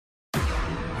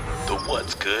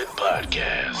What's Good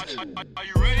podcast. Are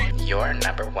you ready? Your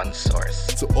number one source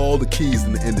to all the keys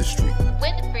in the industry.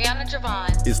 With Brianna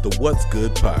Javon. It's the What's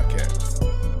Good podcast.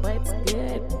 What's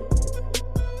good?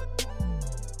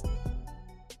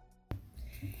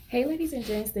 Hey, ladies and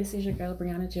gents, this is your girl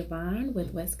Brianna Javon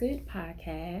with What's Good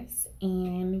podcast,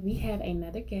 and we have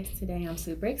another guest today I'm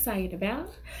super excited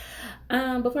about.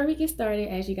 Before we get started,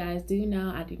 as you guys do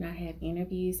know, I do not have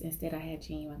interviews. Instead, I have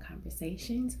genuine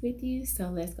conversations with you. So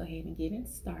let's go ahead and get it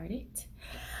started.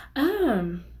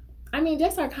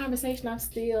 Just our conversation, I'm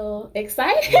still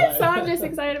excited. Right. So I'm just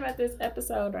excited about this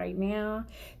episode right now.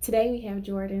 Today we have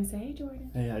Jordan. Say hey,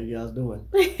 Jordan. Hey, how you guys doing?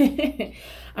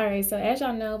 All right, so as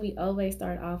y'all know, we always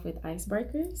start off with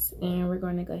icebreakers, and we're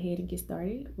going to go ahead and get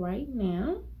started right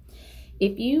now.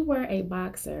 If you were a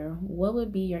boxer, what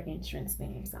would be your entrance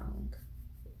theme song?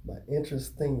 My entrance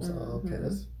theme song. Okay,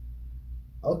 that's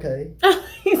okay.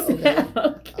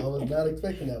 Okay. I was not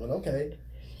expecting that one. Okay,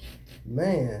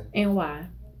 man. And why?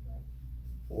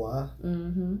 Why?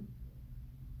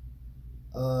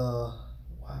 Wow.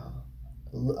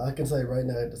 I can say right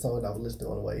now the song that I was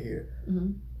listening on the way here.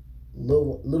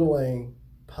 Lil Wayne,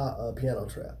 Piano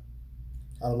Trap.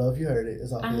 I don't know if you heard it.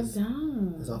 It's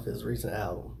off his recent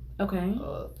album. Okay.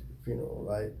 Funeral,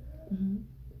 right?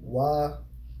 Why?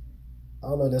 I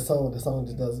don't know, that song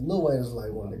just does. Lil Wayne is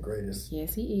like one of the greatest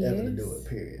yes, he ever is. to do it,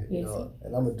 period. Yes, you know?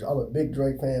 And I'm a big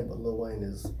Drake fan, but Lil Wayne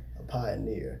is a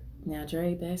pioneer. Now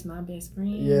Drake, that's my best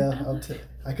friend. Yeah,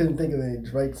 I couldn't think of any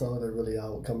Drake songs that really I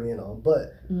would come in on.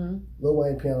 But Lil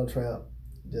Wayne, Piano Trap,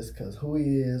 just because who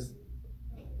he is,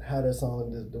 how that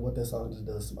song, what that song just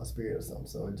does to my spirit or something.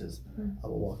 So it just, I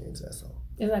would walk into that song.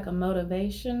 It's like a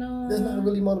motivational. It's not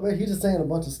really motivating. He's just saying a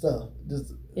bunch of stuff. It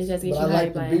just gets you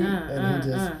hyped, like,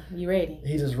 you ready?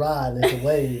 He just riding it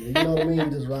away. You know what I mean? He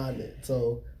just riding it.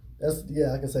 So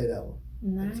I can say that one.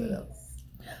 Nice.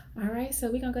 All right, so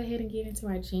we're going to go ahead and get into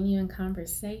our genuine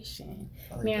conversation.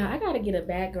 I got to get a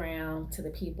background to the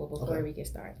people before we get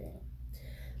started.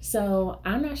 So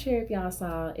I'm not sure if y'all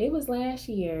saw, it was last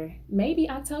year, maybe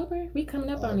October. We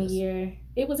coming up on a year.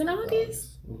 It was in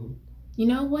August. You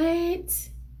know what?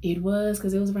 It was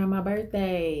because it was around my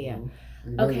birthday.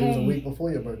 Okay. It was a week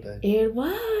before your birthday. It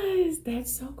was.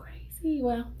 That's so crazy.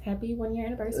 Well, happy 1 year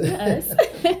anniversary to us.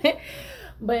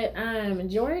 But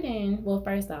Jordan, well,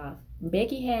 first off,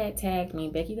 Becky had tagged me,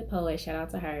 Becky the poet, shout out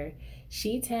to her.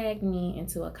 She tagged me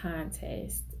into a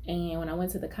contest. And when I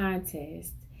went to the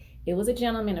contest, it was a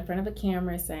gentleman in front of a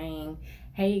camera saying,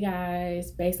 hey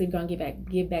guys, basically we're going to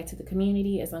give back to the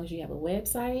community as long as you have a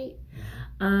website.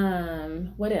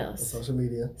 What else? Social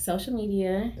media.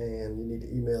 And you need to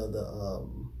email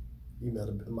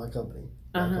my company.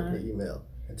 Company email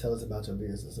and tell us about your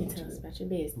business.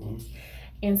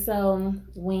 And so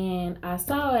when I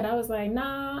saw it, I was like,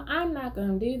 nah, I'm not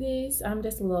going to do this. I'm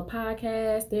just a little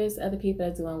podcast. There's other people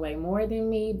that are doing way more than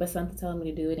me, but something told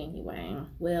me to do it anyway.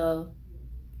 Well,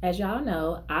 as y'all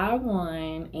know, I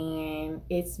won, and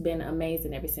it's been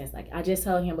amazing ever since. Like I just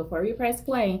told him before we press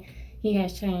play, he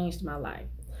has changed my life.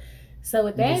 So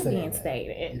with that being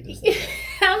stated,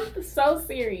 I'm so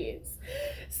serious.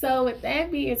 So with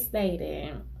that being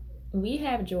stated, we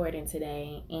have Jordan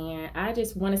today, and I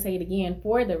just want to say it again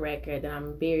for the record that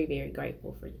I'm very, very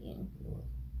grateful for you.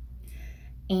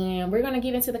 And we're going to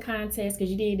get into the contest because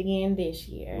you did it again this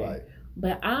year. Right.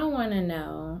 But I want to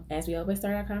know, as we always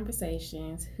start our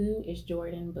conversations, who is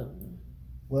Jordan Boone?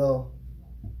 Well,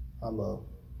 I'm a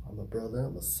brother,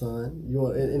 I'm a son. You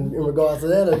want in regards to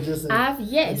that, or just?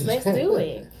 Yes, let's do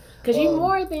it. Because you're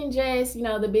more than just,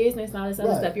 the business and all this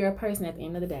other stuff. You're a person at the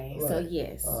end of the day. Right. So,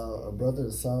 yes. A brother,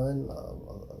 a son,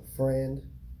 a friend.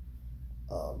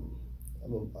 I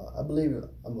believe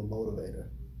I'm a motivator.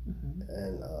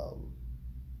 And,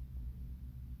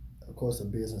 of course, a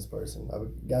business person. I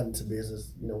got into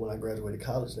business, when I graduated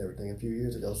college and everything a few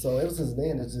years ago. So, ever since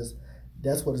then,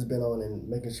 that's what it's been on, and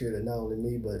making sure that not only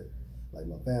me, but like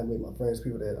my family, my friends,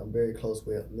 people that I'm very close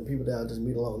with, and the people that I just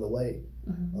meet along the way,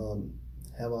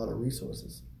 have all the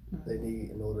resources they need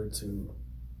in order to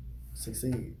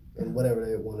succeed in whatever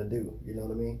they want to do. You know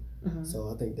what I mean? So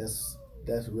I think that's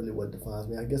really what defines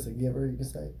me. I guess a giver, you can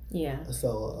say. Yeah.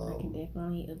 So I can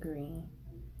definitely agree.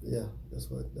 Yeah, that's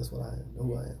what I am.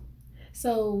 Who I am.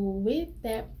 So with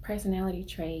that personality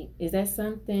trait, is that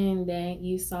something that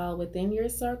you saw within your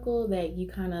circle that you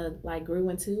kind of like grew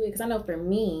into it? Because I know for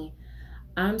me,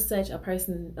 I'm such a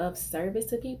person of service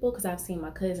to people because I've seen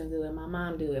my cousin do it, my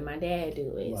mom do it, my dad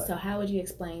do it. Right. So how would you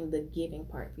explain the giving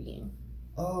part for you?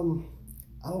 I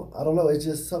don't know. It's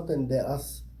just something that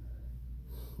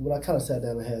when I kind of sat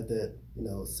down and had that,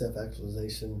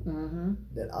 self-actualization,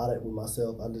 that audit with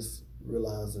myself,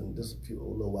 realizing this a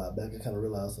little while back. I kind of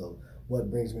realized of what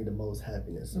brings me the most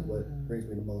happiness and what brings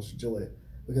me the most joy,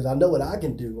 because I know what I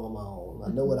can do on my own.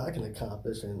 I know what I can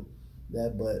accomplish and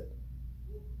that, but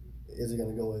is it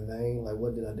going to go in vain? Like,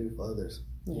 what did I do for others?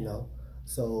 You know,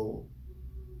 so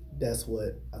that's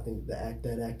what I think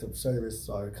that act of service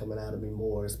started coming out of me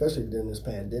more, especially during this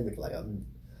pandemic. Like,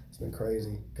 it's been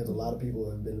crazy because a lot of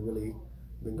people have been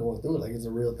going through it. Like, it's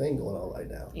a real thing going on right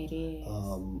now. It is.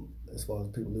 As far as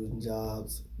people losing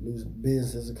jobs, losing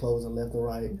businesses, and closing left and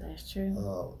right. That's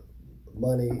true.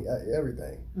 Money,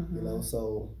 everything. You know,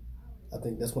 so I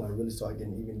think that's when I really started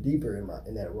getting even deeper in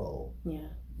that role. Yeah.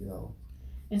 You know.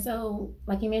 And so,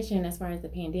 like you mentioned, as far as the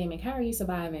pandemic, how are you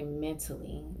surviving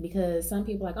mentally? Because some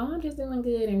people are like, oh, I'm just doing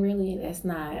good, and really that's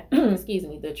not, excuse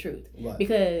me, the truth. Right.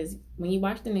 Because when you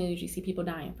watch the news, you see people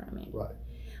dying from it. Right.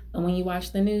 And when you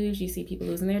watch the news, you see people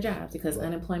losing their jobs because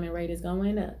unemployment rate is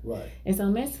going up. Right. And so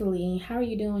mentally, how are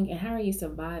you doing, and how are you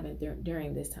surviving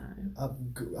during this time?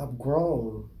 I've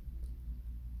grown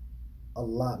a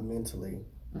lot mentally.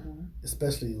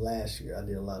 Especially last year, I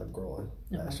did a lot of growing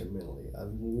last year mentally.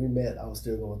 When we met, I was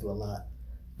still going through a lot.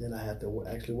 Then I had to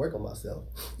actually work on myself.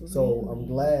 So I'm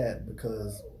glad,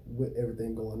 because with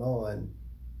everything going on,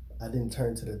 I didn't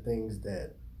turn to the things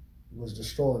that was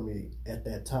destroying me at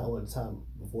that time or the time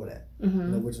before that, you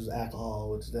know, which was alcohol,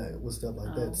 was stuff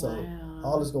like that. So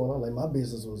all this going on, like my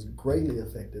business was greatly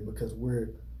affected because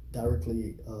we're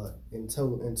directly in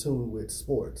tune with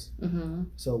sports.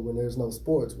 So when there's no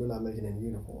sports, we're not making any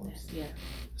uniforms. Yeah.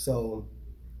 So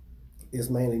it's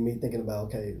mainly me thinking about,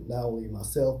 okay, not only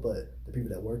myself, but the people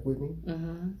that work with me,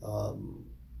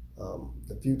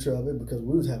 the future of it, because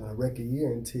we was having a record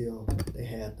year until they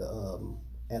had the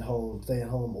stay at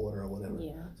home order or whatever.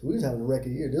 Yeah. So we was having a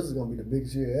record year. This is going to be the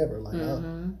biggest year ever. Like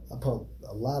I pumped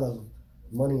a lot of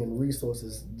money and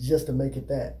resources just to make it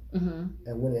that.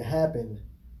 And when it happened,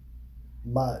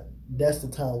 that's the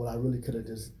time when I really could have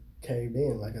just caved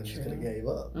in, like I just could have gave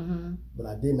up. But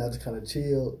I didn't. I just kind of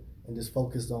chilled and just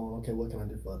focused on, okay, what can I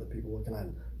do for other people? What can I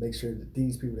make sure that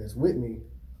these people that's with me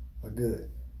are good?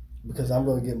 Because I'm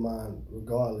going to get mine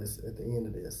regardless at the end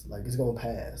of this. Like, it's going to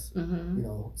pass, you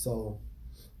know? So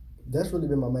that's really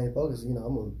been my main focus. You know,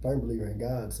 I'm a firm believer in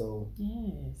God, so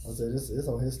I said it's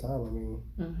on His time. I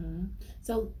mean.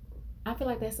 So I feel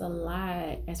like that's a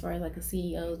lot as far as like a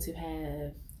CEO to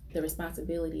have the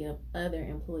responsibility of other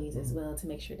employees as well, to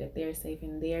make sure that they're safe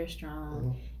and they're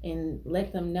strong, and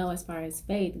let them know, as far as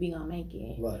faith, we gonna make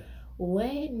it. Right.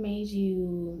 What made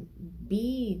you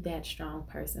be that strong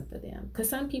person for them? Because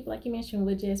some people, like you mentioned,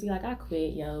 would just be like, I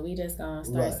quit, we just gonna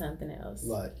start something else.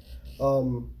 Right.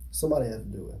 Somebody had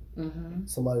to do it.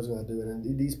 Somebody was gonna do it,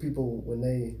 and these people, when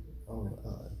they,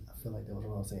 I feel like that was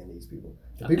wrong saying these people.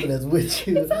 The people that's with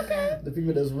you, the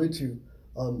people that's with you,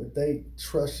 if they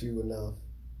trust you enough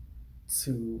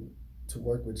to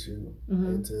work with you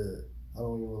and to, I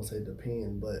don't even want to say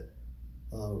depend, but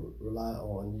rely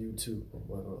on you to,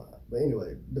 but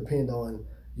anyway, depend on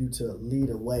you to lead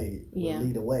a way.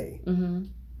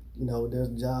 You know, there's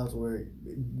jobs where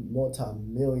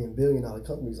multi-million, billion-dollar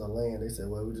companies on land, they say,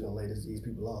 well, we're just going to lay these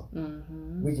people off.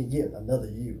 We can get another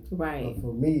you. Right. But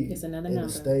for me, it's another in number.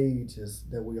 The stages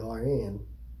that we are in,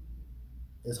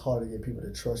 it's hard to get people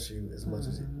to trust you as much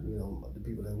as, you know, the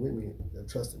people that are with me that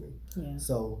trusted me. Yeah.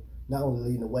 So not only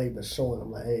leading the way, but showing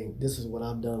them like, hey, this is what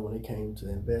I've done when it came to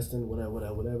investing,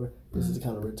 whatever. This is the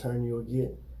kind of return you'll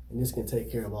get, and this can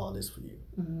take care of all this for you.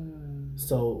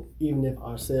 So even if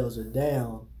our sales are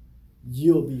down,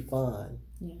 you'll be fine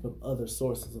from other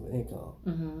sources of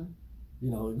income.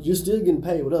 You know, you're still getting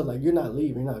paid with us. Like, you're not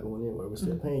leaving, you're not going anywhere. We're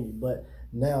still paying you, but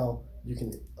now you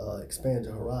can expand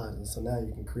your horizons. So now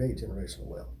you can create generational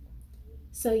wealth.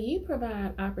 So you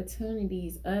provide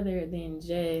opportunities other than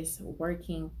just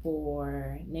working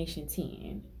for Nation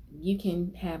 10. You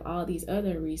can have all these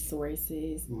other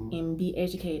resources and be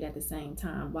educated at the same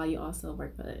time while you also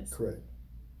work for us. Correct.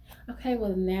 Okay,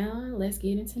 well now let's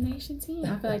get into Nation 10.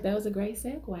 I feel like that was a great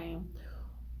segue.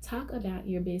 Talk about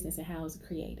your business and how it was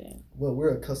created. Well,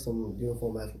 we're a custom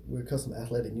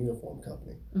athletic uniform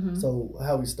company. So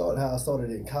how I started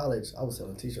in college, I was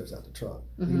selling T-shirts out the trunk.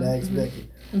 You can ask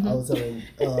Becky. I was selling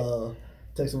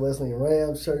Texas Wesleyan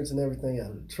Rams shirts and everything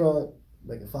out of the trunk,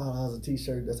 making $5 a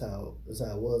T-shirt. That's how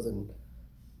it was. And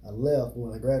I left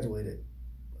when I graduated.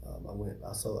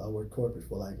 I worked corporate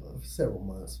for like several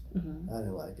months. I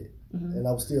didn't like it, and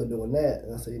I was still doing that.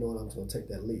 And I said, you know what, I'm just gonna take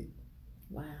that leap.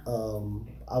 Wow.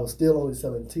 I was still only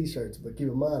selling T-shirts, but keep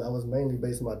in mind, I was mainly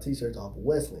basing my T-shirts off of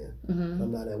Wesleyan.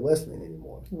 I'm not at Wesleyan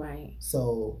anymore. Right.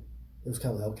 So it was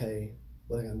kind of like, okay,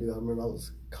 what I gotta do? I remember I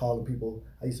was calling people.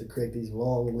 I used to create these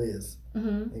long lists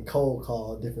and cold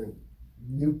call different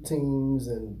youth teams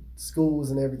and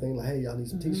schools and everything. Like, hey, y'all need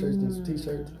some T-shirts. Need some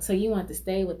T-shirts. So you want to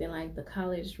stay within like the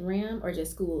college realm or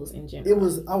just schools in general?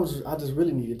 I just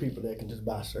really needed people that can just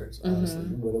buy shirts. Honestly,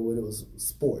 when it was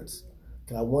sports.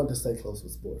 Cause I wanted to stay close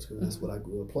with sports because that's what I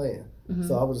grew up playing.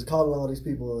 So I was just calling all these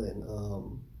people, and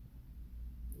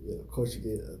of course you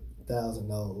get 1,000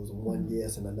 no's, one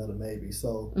yes, and another maybe.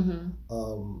 So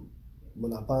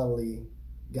when I finally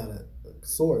got a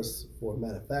source for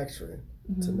manufacturing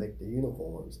to make the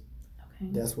uniforms,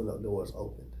 that's when the doors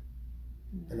opened.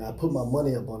 Nice. And I put my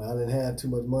money up on it. I didn't have too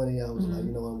much money. I was like,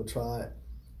 you know what, I'm gonna try it.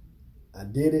 I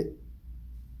did it,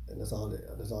 and that's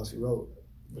all she wrote.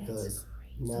 Because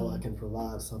now I can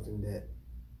provide something that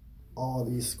all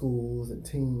these schools and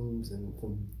teams, and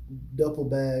from duffel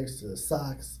bags to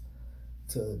socks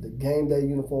to the game day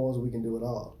uniforms, we can do it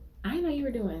all. I know you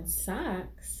were doing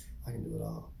socks. I can do it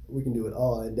all. We can do it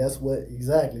all. And that's what,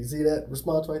 exactly. See that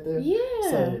response right there? Yeah.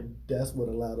 So that's what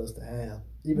allowed us to have.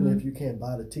 Even if you can't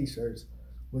buy the T-shirts,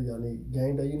 well, y'all need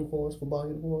game day uniforms, football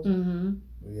uniforms?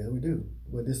 Well, yeah, we do.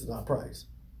 Well, this is our price.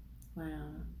 Wow.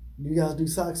 You guys do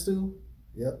socks too?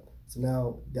 Yep. So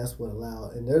now that's what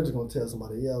allowed, and they're just gonna tell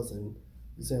somebody else, and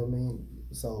you see what I mean?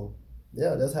 So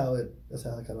yeah, that's how it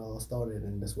kind of all started,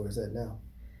 and that's where it's at now.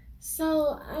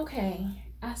 So, okay,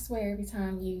 I swear every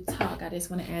time you talk, I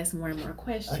just want to ask more and more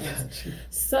questions. I got you.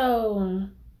 So,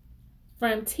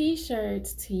 from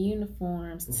T-shirts to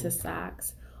uniforms to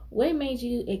socks, what made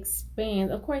you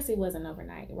expand? Of course, it wasn't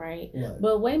overnight, right?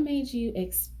 But what made you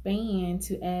expand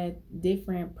to add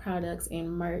different products and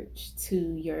merch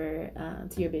to your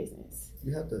business?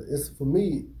 You have to. It's for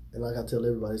me, and like I tell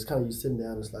everybody, it's kind of you sitting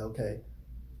down. It's like, okay,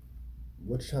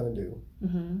 what you trying to do,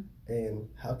 and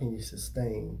how can you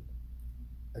sustain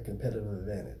a competitive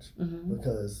advantage?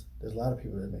 Because there's a lot of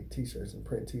people that make T-shirts and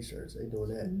print T-shirts. They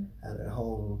doing that out at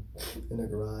home, in their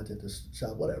garage, at the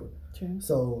shop, whatever. True.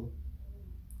 So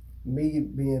me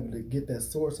being able to get that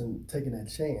source and taking that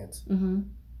chance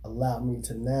allowed me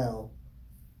to now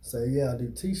say, yeah, I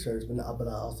do T-shirts, but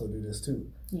I also do this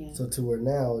too. Yeah. So to where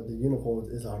now the uniforms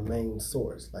is our main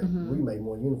source. Like we make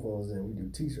more uniforms than we do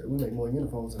T-shirts. We make more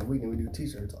uniforms in a week than we do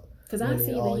T-shirts. Because I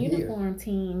see the uniform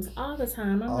teams all the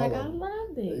time. I'm like, I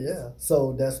love this. Yeah.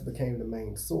 So that's became the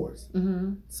main source.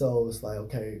 So it's like,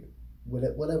 okay,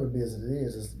 whatever business it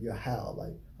is your how.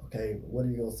 Like, okay, what are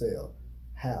you gonna sell?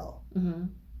 How?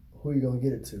 Who are you gonna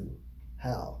get it to?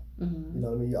 How? You know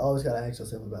what I mean? You always gotta ask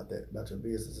yourself about that, about your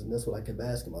business, and that's what I kept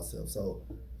asking myself. So,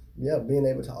 yeah, being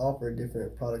able to offer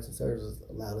different products and services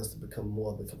allowed us to become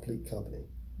more of a complete company.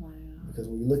 Wow! Because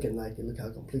when you look at Nike, look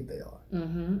how complete they are. You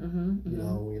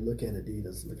know, when you look at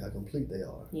Adidas, look how complete they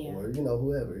are. Yeah. Or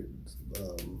whoever,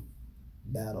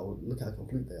 Battle, look how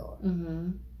complete they are.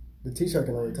 The T-shirt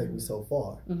can only take me so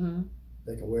far.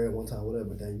 They can wear it one time, whatever.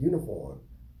 But that uniform,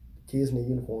 kids need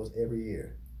uniforms every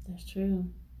year. That's true.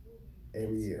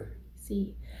 Every year.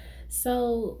 See,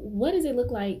 so what does it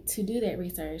look like to do that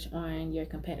research on your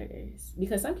competitors?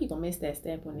 Because some people miss that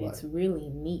step when it's really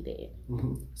needed.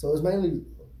 So it's mainly,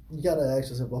 you got to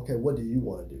ask yourself, okay, what do you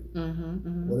want to do?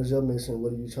 What is your mission?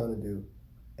 What are you trying to do?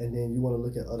 And then you want to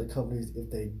look at other companies.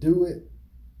 If they do it,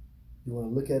 you want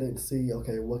to look at it and see,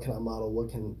 okay, what can I model?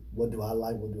 What do I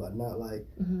like? What do I not like?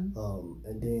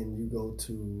 And then you go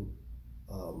to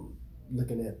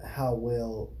looking at how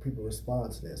well people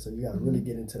respond to that. So you got to really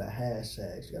get into the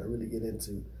hashtags. You got to really get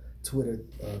into Twitter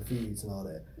feeds and all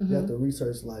that. You have to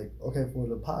research, like, okay, for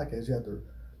the podcast, you have to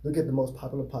look at the most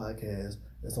popular podcast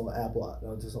that's on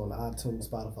Apple, just on iTunes,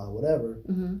 Spotify, whatever.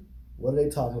 What are they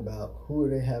talking about? Who are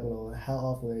they having on? How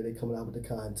often are they coming out with the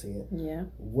content? Yeah.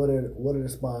 What are the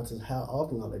sponsors? How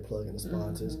often are they plugging the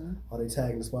sponsors? Are they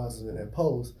tagging the sponsors in their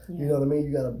posts? You know what I mean?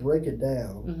 You got to break it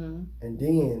down, and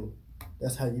then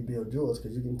that's how you build yours,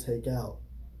 because you can take out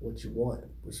what you want,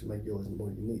 which will make yours more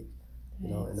unique. You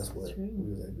know, and that's what we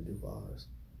was able to do for ours.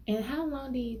 And how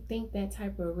long do you think that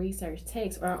type of research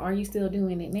takes, or are you still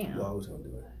doing it now? You're always gonna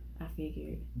do it. I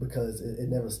figured. Because it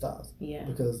never stops. Yeah.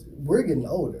 Because we're getting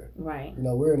older. Right. You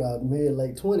know, we're in our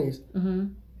late 20s.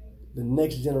 The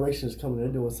next generation is coming. They're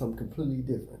doing something completely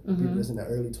different. People that's in their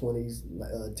early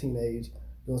 20s, teenage,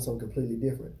 doing something completely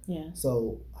different. Yeah.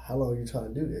 So how long are you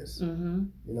trying to do this? You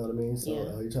know what I mean? So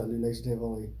are you trying to do Nation 10 for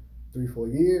only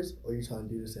 3-4 years, or are you trying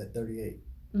to do this at 38?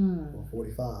 Or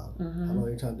 45. How long are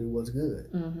you trying to do what's good?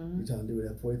 You trying to do it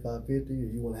at 45, 50, or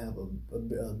you want to have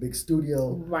a big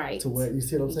studio, right? To where, you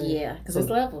see what I'm saying? Yeah, because it's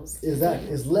levels. Exactly,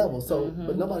 it's levels. So,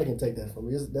 but nobody can take that from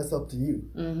you. That's up to you.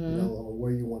 You know, on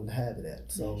where you want to have it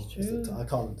at. So I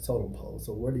call it the totem pole.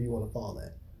 So where do you want to fall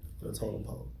at for the totem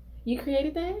pole? You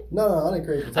created that? No, I didn't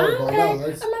create the totem pole. No, I'm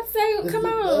about to say, come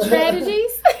on,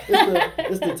 strategies.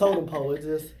 It's the totem pole. It's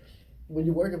just, when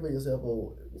you're working for yourself,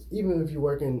 or even if you're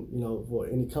working, for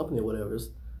any company or whatever,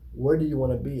 where do you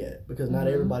want to be at? Because not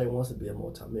everybody wants to be a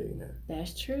multimillionaire.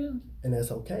 That's true. And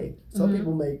that's okay. Some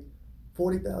people make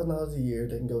 $40,000 a year.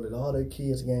 They can go to all their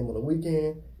kids' game on the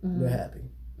weekend. They're happy.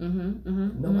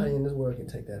 Nobody in this world can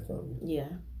take that from you. Yeah.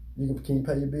 Can you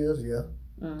pay your bills? Yeah.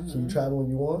 Can you travel when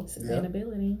you want?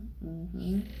 Sustainability.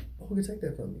 Yeah. Who can take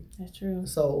that from you? That's true.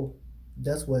 So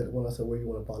that's when I said where you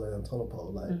want to follow that tunnel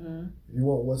pole. Like, if you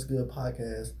want What's Good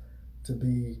Podcast to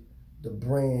be the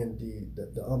brand,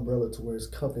 the umbrella to where it's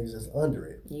companies that's under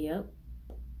it. Yep.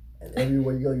 And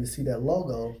everywhere you go, you see that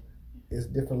logo. It's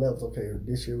different levels. Okay,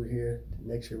 this year we're here.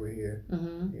 Next year we're here.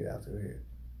 Year after we're here.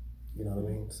 You know what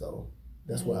I mean? So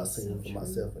that's what I've seen for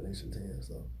myself in Nation 10.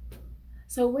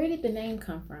 So where did the name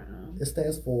come from? It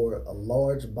stands for a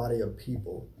large body of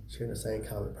people sharing the same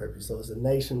common purpose. So it's a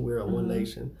nation. We're a one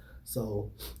nation.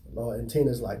 So and 10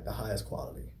 is like the highest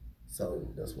quality.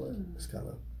 So that's what it's kind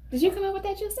of. Did you come up with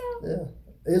that yourself? Yeah.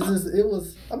 It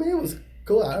was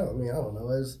cool. I don't know.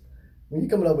 It's when you're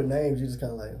coming up with names, you're just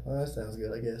kind of like, oh, that sounds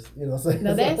good, I guess. You know what I'm saying?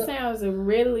 No, that sounds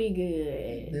really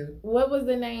good. Yeah. What was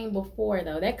the name before,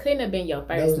 though? That couldn't have been your first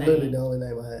name. That was literally the only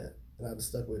name I had, and I just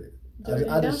stuck with it.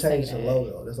 I just changed the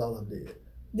logo. That's all I did.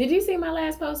 Did you see my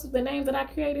last post with the names that I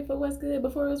created for What's Good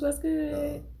before it was What's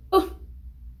Good? What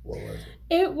was it?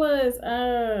 It was,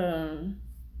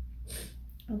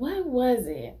 what was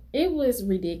it? It was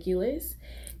ridiculous.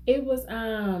 It was,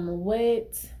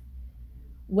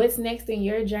 what's next in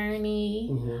your journey?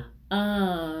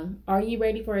 Are you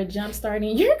ready for a jump start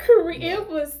in your career? It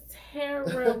was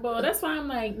terrible. That's why I'm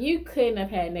like, you couldn't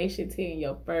have had Nation 10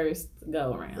 your first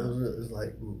go around. It's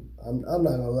like, I'm not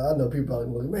gonna lie. I know people are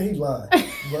like, man, he's lying.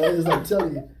 But it's like, I'm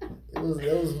telling you, it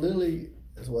was literally,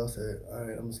 that's what I said. All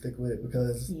right, I'm gonna stick with it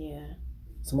because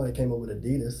somebody came up with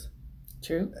Adidas.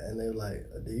 True. And they were like,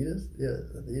 Adidas? Yeah,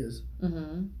 Adidas.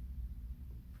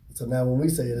 So now when we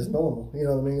say it, it's normal. You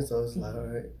know what I mean? So it's like, all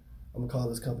right, I'm gonna call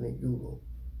this company Google.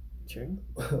 True.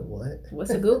 What?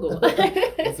 What's a Google?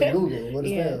 What's a Google? What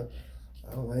is that?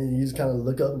 I don't know. You just kind of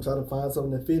look up and try to find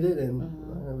something that fit it, and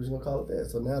we're just gonna call it that.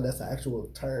 So now that's an actual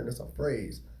term. That's a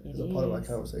phrase. It's a part of our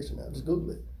conversation now. Just Google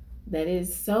it. That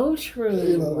is so true.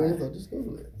 You know what I mean? So just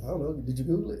Google it. I don't know. Did you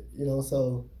Google it?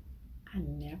 So I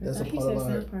never thought he said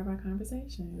that's part of our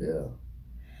conversation. Yeah.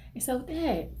 And so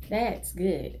that's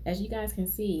good. As you guys can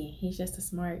see, he's just a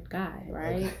smart guy,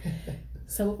 right? Okay.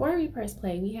 So before we press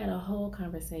play, we had a whole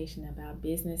conversation about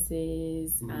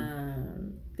businesses,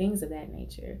 things of that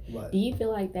nature. Right. Do you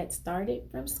feel like that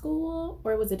started from school,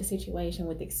 or was it a situation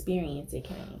with experience it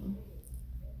came?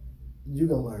 You're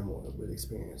going to learn more with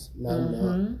experience.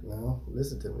 No,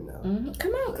 listen to me now.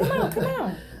 Come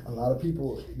on. A lot of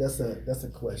people, that's a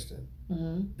question.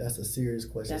 That's a serious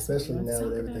question, especially now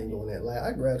with everything going on. Like,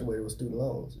 I graduated with student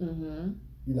loans.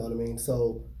 You know what I mean?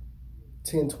 So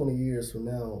 10, 20 years from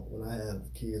now, when I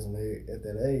have kids and they're at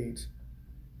that age,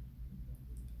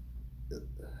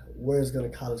 where's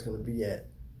college going to be at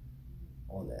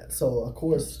on that? So, of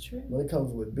course, when it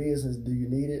comes with business, do you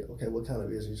need it? Okay, what kind of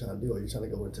business are you trying to do? Are you trying to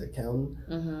go into accounting?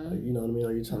 You know what I mean?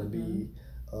 Are you trying to be,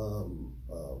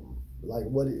 like,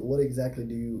 what exactly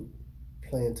do you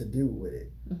plan to do with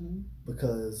it?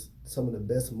 Because some of the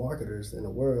best marketers in the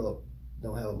world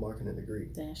don't have a marketing degree.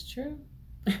 That's true.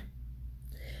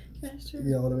 That's true.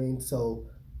 You know what I mean? So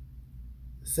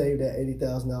save that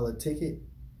 $80,000 ticket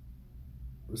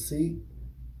receipt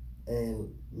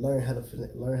and learn how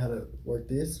to work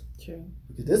this. True.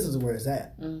 Because this is where it's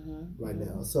at right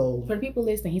now. So for the people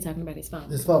listening, he's talking about his phone.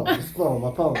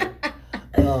 My phone.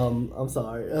 I'm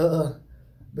sorry.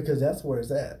 Because that's where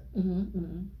it's at.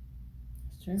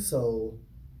 That's true. So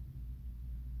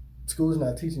school's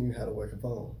not teaching you how to work a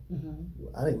phone.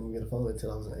 I didn't even get a phone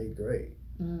until I was in 8th grade.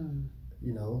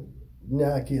 You know,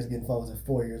 now kids getting phones at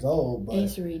 4 years old, but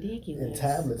it's ridiculous. And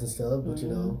tablets and stuff. But you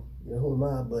know who am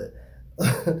I? But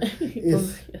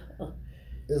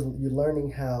you're learning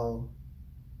how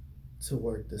to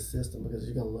work the system because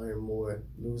you're gonna learn more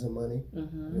losing money. You're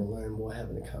gonna learn more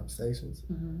having the conversations.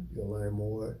 You're gonna learn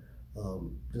more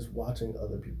just watching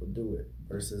other people do it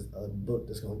versus a book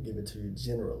that's gonna give it to you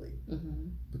generally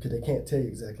because they can't tell you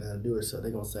exactly how to do it. So they're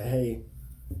gonna say, hey,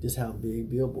 this is how big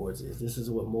billboards is. This is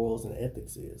what morals and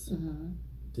ethics is.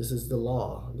 This is the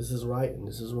law. This is right and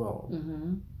this is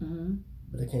wrong.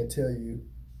 But they can't tell you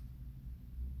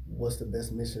what's the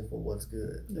best mission for what's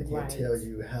good. They can't tell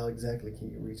you how exactly can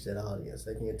you reach that audience.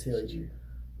 They can't tell you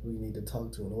who you need to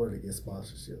talk to in order to get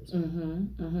sponsorships.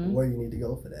 Where you need to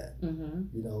go for that.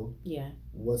 You know. Yeah.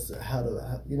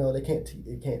 They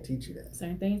can't teach you that.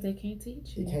 Certain things they can't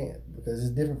teach you. It can't because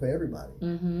it's different for everybody.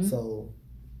 So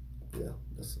Yeah,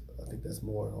 I think that's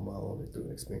more on my own through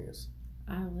an experience.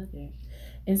 I love it.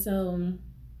 And so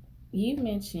you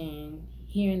mentioned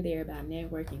here and there about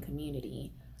networking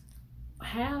community.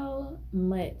 How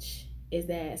much is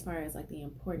that as far as like the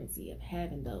importance of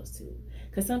having those two?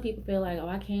 Because some people feel like, oh,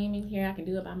 I came in here, I can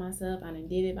do it by myself, I done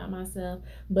did it by myself.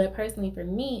 But personally for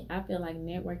me, I feel like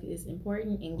networking is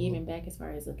important and giving back as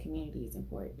far as a community is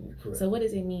important. Correct. So what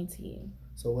does it mean to you?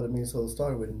 So what it means, so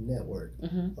starting with network,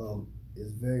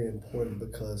 is very important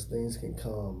because things can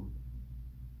come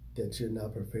that you're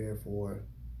not prepared for.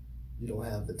 You don't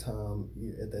have the time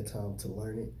at that time to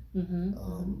learn it.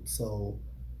 So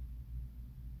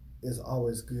it's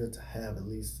always good to have at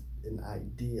least an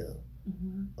idea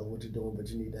of what you're doing, but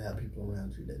you need to have people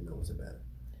around you that knows about it.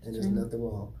 And there's nothing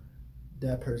wrong.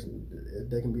 That person,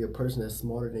 there can be a person that's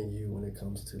smarter than you when it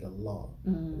comes to the law.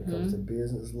 When it comes to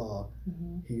business law,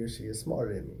 he or she is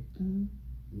smarter than me.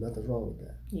 Nothing's wrong with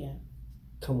that. Yeah.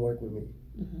 Come work with me.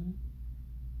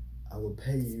 I will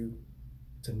pay you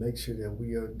to make sure that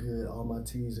we are good, all my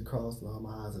T's are crossed and all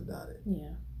my I's are dotted.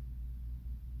 Yeah.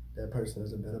 That person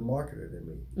is a better marketer than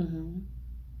me.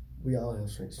 We all have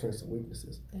strengths and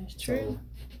weaknesses. That's true. So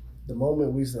the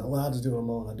moment we say, well, I'll just do it on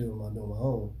my own, I do it on my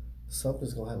own,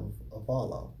 something's going to have a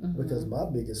fall off. Because my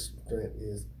biggest strength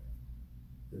is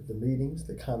the meetings,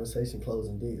 the conversation,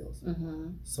 closing deals.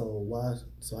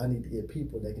 So I need to get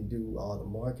people that can do all the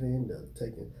marketing,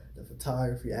 the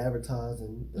photography,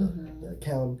 advertising, the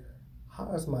accounting.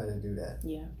 Hire somebody to do that.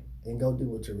 Yeah. And go do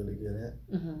what you're really good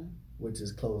at, which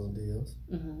is closing deals.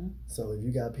 So if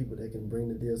you got people that can bring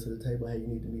the deals to the table, hey, you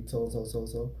need to meet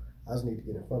so-and-so, I just need to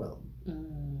get in front of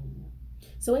them.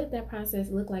 So what did that process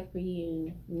look like for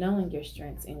you, knowing your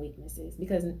strengths and weaknesses?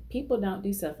 Because people don't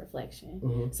do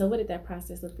self-reflection. So what did that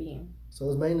process look for you? So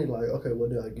it's mainly like, okay, what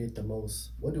do I get the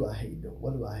most? What do I hate doing?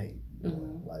 What do I hate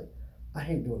doing? Like, I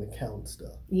hate doing accounting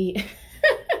stuff. Yeah.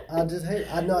 I just hate,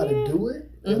 I know how to do it.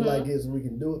 And like, yes, we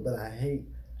can do it, but I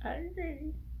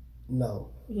agree.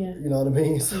 No. Yeah. You know what I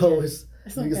mean? So it's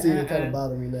you like can see it kind of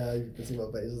bother me now. You can see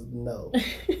my face. No.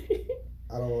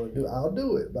 I don't want to do it. I'll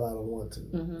do it, but I don't want to.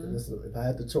 If I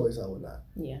had the choice, I would not.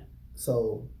 Yeah.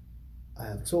 So I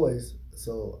have choice,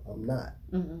 so I'm not.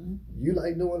 You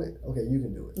like doing it? Okay, you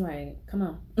can do it. Right. Come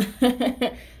on.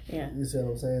 Yeah. You see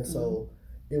what I'm saying? So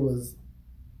it was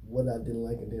what I didn't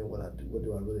like, and then what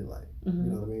do I really like? You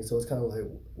know what I mean? So it's kind of like,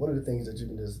 what are the things that you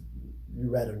can you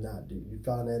rather not do? You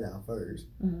find that out first,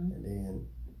 and then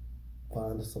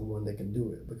find someone that can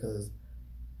do it. Because,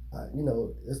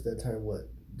 it's that term, what,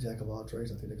 jack of all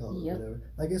trades, I think they call it, whatever.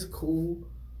 Like, it's cool,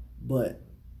 but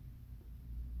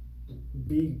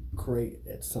be great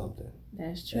at something.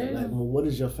 That's true. Like, well, what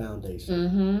is your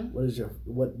foundation?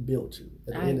 What built you?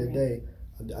 At the end of the day,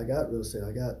 I got real estate,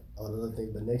 I got all the other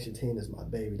things, but Nation 10 is my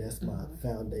baby. That's my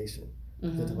foundation.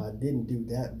 Because if I didn't do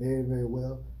that very, very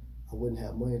well, I wouldn't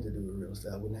have money to do with real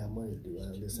estate. I wouldn't have money to do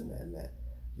this and that and that.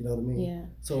 You know what I mean? Yeah.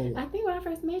 So I think when I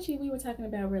first met you, we were talking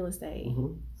about real estate.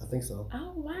 I think so.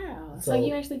 Oh, wow. So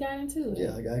you actually got into it?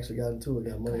 Yeah, I actually got into it,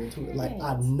 got money into it. Like,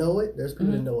 I know it. There's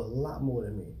people that know a lot more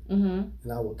than me.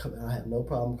 And I would come, and I have no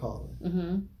problem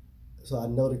calling. So I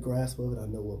know the grasp of it. I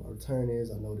know what my return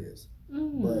is. I know this.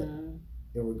 But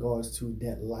in regards to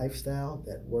that lifestyle,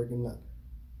 that working,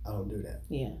 I don't do that.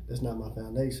 Yeah. That's not my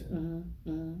foundation.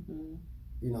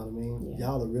 You know what I mean? Yeah.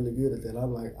 Y'all are really good at that.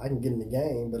 I'm like, I can get in the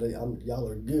game, but y'all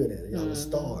are good at it. Y'all are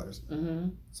stars.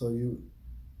 So you,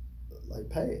 like,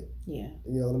 pay it. Yeah.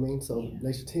 You know what I mean? So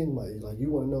Nation 10, like, you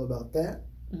want to know about that?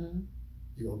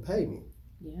 You're going to pay me.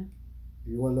 Yeah.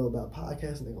 You want to know about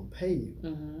podcasting? They're going to pay you.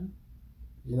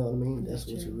 You know what I mean? That's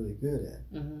what you're really good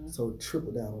at. So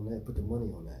triple down on that. Put the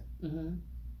money on that.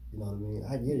 You know what I mean?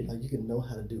 I get it. Like, you can know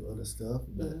how to do other stuff,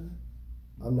 but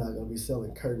I'm not going to be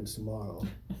selling curtains tomorrow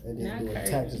and then doing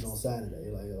taxes on Saturday.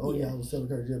 Like, oh, yeah, I was selling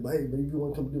curtains. But hey, but if you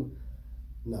want to come do it.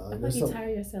 No. I think you tire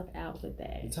yourself out with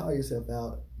that. You tire yourself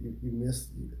out. You miss,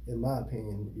 in my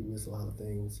opinion, you miss a lot of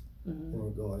things in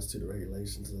regards to the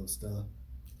regulations of stuff.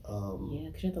 Yeah,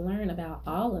 because you have to learn about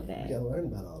all of that. You got to learn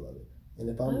about all of it. And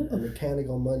if I'm a mechanic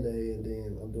on Monday and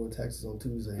then I'm doing taxes on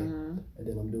Tuesday and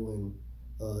then I'm doing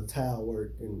tile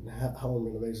work and home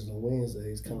renovations on Wednesday,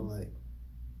 it's kind of like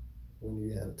when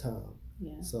you have time.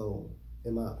 Yeah. So,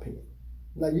 in my opinion,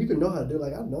 like, you can know how to do.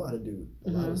 Like, I know how to do a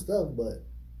lot of stuff, but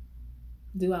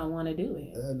do I want to do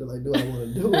it? Do I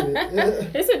want to do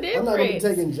it? It's a difference. I'm not going to be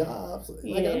taking jobs.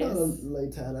 Like, I know how to lay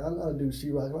tile. I know how to do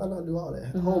sheetrock. I know how to do all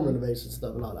that home renovation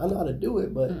stuff and all that. I know how to do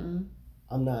it, but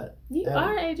I'm not. You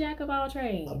are a jack of all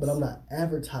trades. But I'm not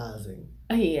advertising.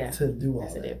 Yeah. To do all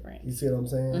That's that. a difference. You see what I'm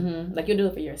saying? Mm-hmm. Like you'll do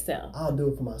it for yourself. I'll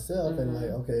do it for myself, and like,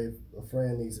 okay, if a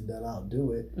friend needs it done, I'll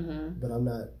do it. But I'm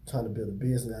not trying to build a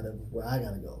business out of where I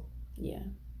gotta go. Yeah.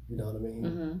 You know what I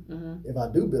mean? If I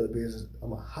do build a business, I'm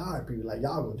gonna hire people like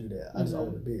y'all gonna do that. I just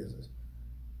own the business.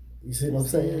 You see what I'm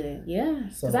saying? Good. Yeah.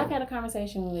 Because I've had a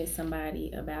conversation with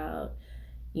somebody about,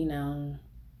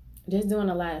 just doing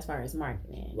a lot as far as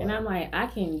marketing. Right. And I'm like, I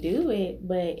can do it,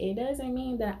 but it doesn't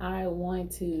mean that I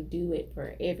want to do it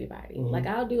for everybody. Like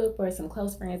I'll do it for some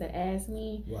close friends that ask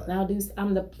me. Right. And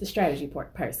I'm the strategy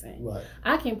person. Right.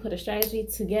 I can put a strategy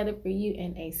together for you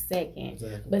in a second.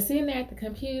 Exactly. But sitting there at the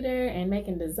computer and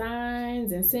making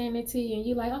designs and sending it to you and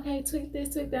you like, okay, tweak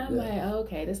this, tweak that. I'm like,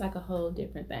 okay, that's like a whole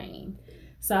different thing.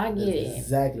 So I get it.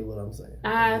 Exactly what I'm saying.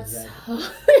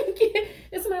 Totally get it.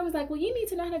 And somebody was like, well, you need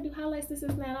to know how to do highlights, this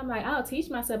and that. I'm like, I'll teach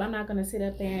myself. I'm not going to sit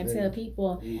up there and tell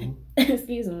people,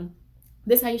 excuse me,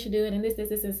 this is how you should do it and this,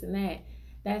 and that.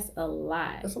 That's a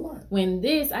lot. That's a lot. When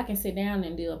I can sit down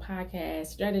and do a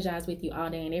podcast, strategize with you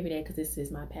all day and every day because this is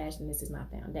my passion, this is my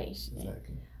foundation.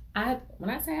 Exactly.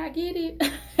 When I say I get it,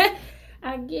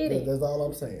 I get it. That's all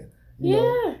I'm saying. You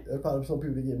know, there's probably some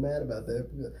people that get mad about that.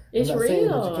 It's I'm not real. saying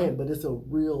that you can't, but it's a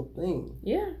real thing.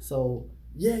 Yeah. So,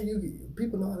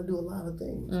 people know how to do a lot of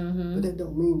things. But that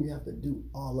don't mean you have to do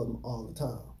all of them all the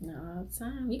time. Not all the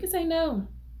time. You can say no.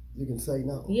 You can say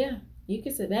no. Yeah. You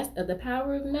can say, that's the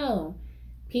power of no.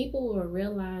 People will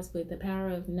realize with the power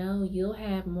of no, you'll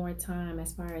have more time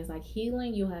as far as like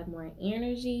healing. You'll have more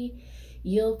energy.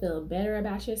 You'll feel better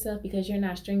about yourself because you're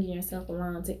not stringing yourself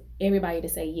along to everybody to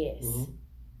say yes.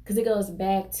 Because it goes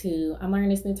back to, I'm learning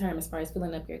this new term as far as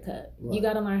filling up your cup. Right. You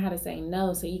got to learn how to say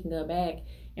no so you can go back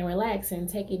and relax and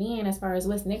take it in as far as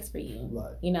what's next for you.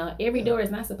 Right. Every door is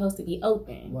not supposed to be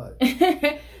open.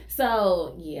 Right.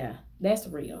 So, yeah, that's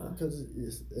real. Because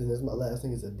it's my last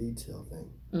thing is a detail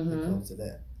thing when it comes to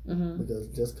that. Because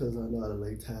just because I know how to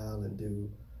lay tile and do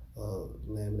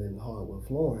laminate and hardwood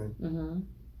flooring,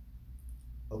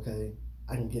 okay,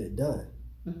 I can get it done.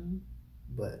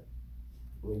 But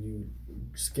when you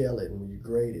scale it and when you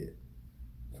grade it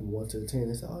from 1 to 10,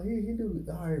 they say, oh, he do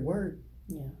all right work.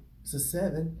 Yeah. It's a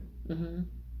 7.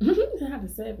 Not a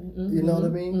 7. You know what I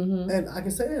mean? And I can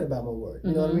say that about my work.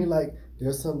 You know what I mean? Like,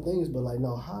 there's some things, but like,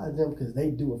 no, hire them because they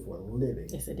do it for a living.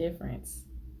 It's a difference.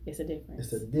 It's a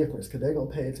difference because they're going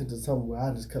to pay attention to something where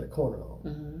I just cut a corner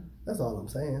on. That's all I'm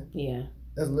saying. Yeah.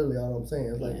 That's literally all I'm saying.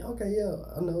 It's like, okay,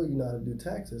 I know you know how to do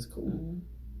taxes, cool.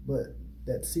 But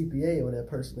that CPA or that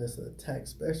person that's a tax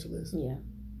specialist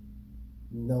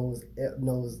knows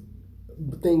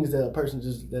things that the person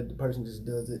just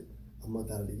does it a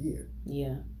month out of the year.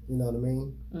 Yeah. You know what I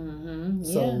mean?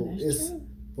 So it's true.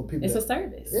 For people. It's a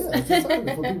service. Yeah, it's a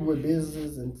service for people with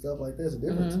businesses and stuff like that. It's a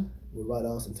difference. We write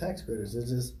off some tax credits.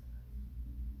 It's just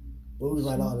we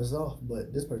write all this off,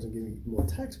 but this person give me more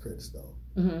tax credits though,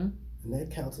 and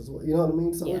that counts as well. You know what I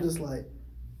mean? So it's just like.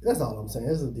 That's all I'm saying.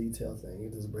 It's a detailed thing.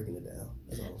 It's just breaking it down.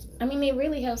 That's all I'm saying. I mean, it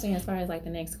really helps me as far as like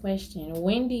the next question.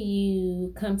 When do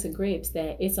you come to grips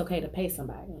that it's okay to pay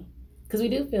somebody? Because we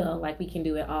do feel like we can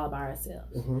do it all by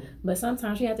ourselves. But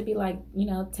sometimes you have to be like,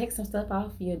 take some stuff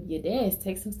off your desk.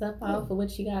 Take some stuff off of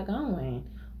what you got going.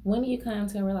 When do you come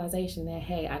to a realization that,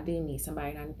 hey, I do need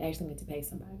somebody and I actually need to pay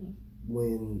somebody?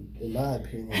 When, in my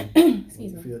opinion, when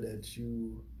you feel that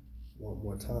you want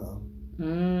more time.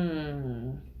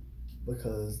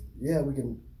 Because we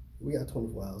got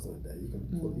 24 hours in a day. You can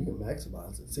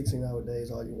maximize it. 16-hour days,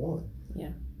 all you want.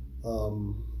 Yeah.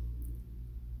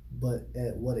 But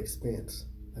at what expense?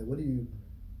 Like, what are you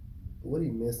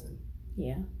missing?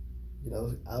 Yeah.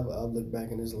 I've looked back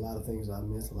and there's a lot of things I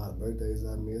missed, a lot of birthdays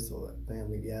I missed, or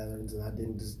family gatherings that I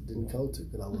didn't go to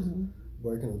because I was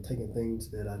working on taking things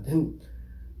that I didn't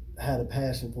had a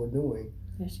passion for doing.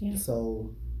 Yes, yeah.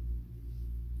 So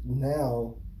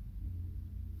now.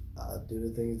 I do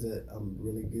the things that I'm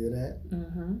really good at.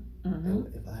 And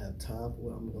if I have time for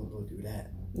it, I'm going to go do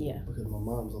that. Yeah. Because my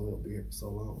mom's only going to be here for so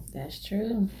long. That's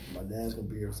true. My dad's going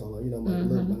to be here for so long.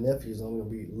 My nephew's only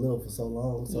going to be little for so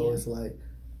long. So it's like,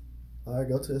 all right,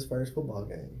 go to his first football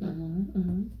game.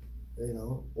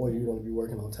 Or you're going to be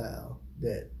working on tile.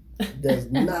 That's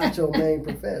not your main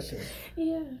profession.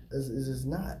 Yeah. It's just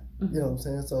not. You know what I'm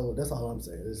saying? So that's all I'm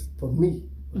saying. It's for me.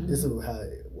 This is how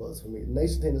it was for me.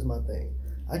 Nation 10 is my thing.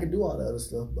 I can do all the other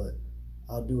stuff, but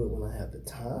I'll do it when I have the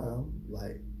time.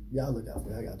 Like, y'all look out for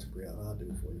me. I got you, Brianna. I'll do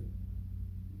it for you.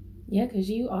 Yeah, because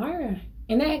you are.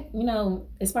 And that,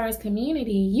 as far as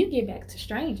community, you give back to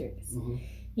strangers.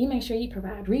 You make sure you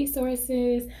provide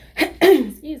resources.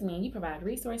 Excuse me. You provide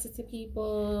resources to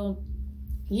people.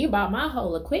 you bought my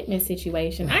whole equipment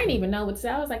situation. I didn't even know what to say.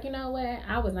 I was like, you know what?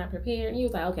 I was not prepared. And he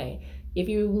was like, okay, if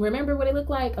you remember what it looked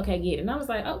like, okay, get it. And I was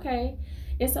like, okay.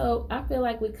 And so I feel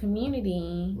like with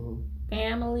community,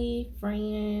 family,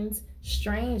 friends,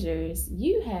 strangers,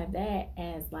 you have that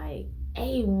as like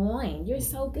A1. You're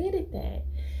so good at that.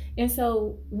 And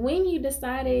so when you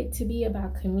decided to be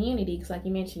about community, because like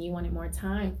you mentioned, you wanted more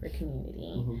time for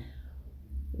community,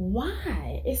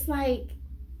 why? It's like,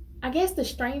 I guess the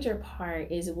stranger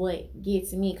part is what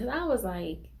gets me, because I was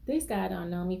like, this guy don't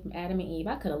know me from Adam and Eve.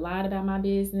 I could have lied about my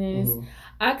business.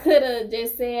 I could have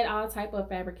just said all type of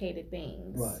fabricated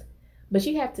things. Right. But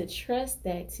you have to trust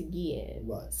that to give.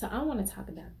 Right. So I want to talk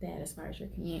about that as far as your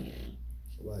community.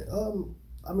 Right.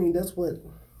 I mean, that's what,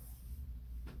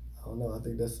 I don't know, I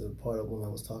think that's a part of when I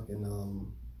was talking,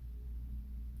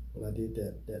 when I did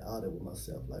that audit with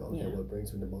myself, like, okay, what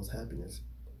brings me the most happiness?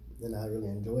 And I really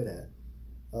enjoy that.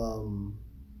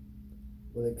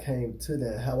 When it came to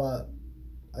that, how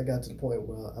I got to the point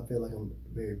where I feel like I'm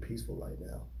very peaceful right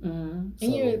now. And so,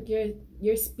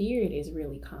 your spirit is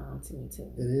really calm to me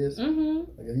too. It is?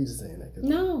 Like, are you just saying that?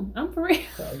 No, I'm for real.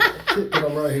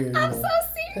 I'm right here. I'm so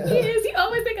serious. You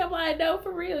always think I'm like, no,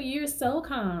 for real. You're so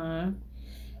calm.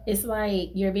 It's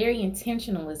like you're very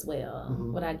intentional as well,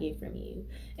 what I get from you.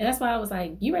 And that's why I was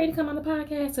like, you ready to come on the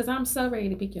podcast? Because I'm so ready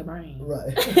to pick your brain.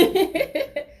 Right.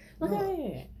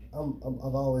 Okay.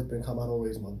 I've always been calm. I don't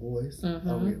raise my voice. I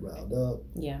don't get riled up.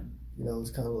 Yeah. You know,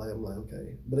 it's kind of like, I'm like,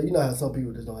 okay. But you know how some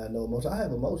people just don't have no emotion. I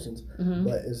have emotions,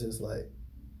 but it's just like,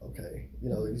 okay. You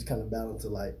know, you just kind of balance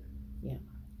it like,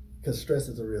 because stress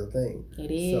is a real thing.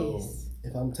 It is. So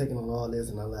if I'm taking on all this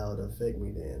and I allow it to affect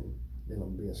me, then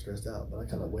I'm being stressed out. But I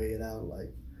kind of weigh it out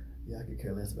like, I could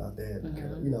care less about that.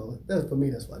 You know, that's for me,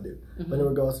 that's what I do. But in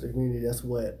regards to the community, that's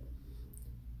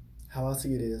how I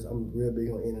see it is, I'm real big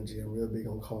on energy. I'm real big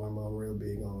on karma. I'm real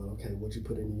big on, okay, what you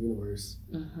put in the universe,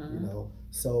 you know.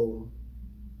 So,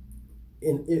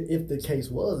 if the case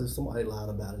was, if somebody lied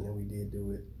about it and we did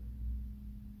do it,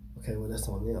 okay, well, that's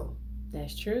on them.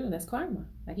 That's true. That's karma.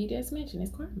 Like you just mentioned,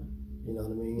 it's karma. You know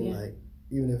what I mean? Yeah. Like,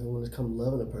 even if when it comes to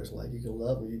loving a person, like, you can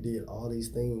love them, you did all these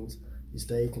things, you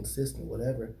stayed consistent,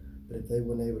 whatever. But if they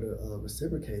weren't able to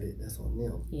reciprocate it, that's on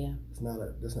them. Yeah. That's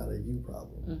not a you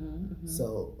problem.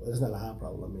 So it's not a I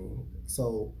problem. I mean,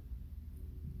 so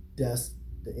that's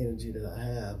the energy that I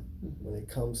have when it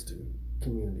comes to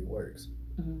community works,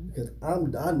 because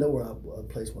I know a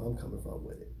place where I'm coming from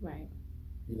with it. Right.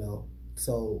 You know,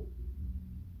 so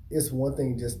it's one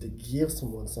thing just to give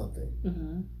someone something,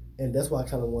 and that's why I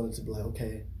kind of wanted to be like,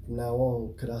 okay, from now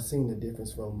on, could I see the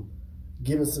difference from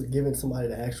giving somebody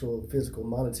the actual physical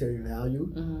monetary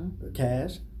value, or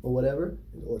cash or whatever,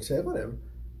 or check, whatever,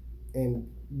 and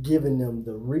giving them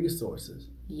the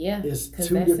resources. Yeah, it's because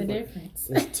two that's different, the difference.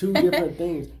 It's two different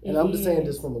things. And I'm just saying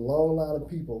this from a long line of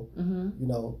people, Mm-hmm. you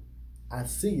know, I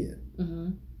see it.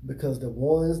 Mm-hmm. Because the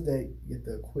ones that get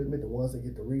the equipment, the ones that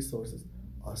get the resources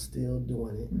are still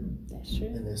doing it. That's true.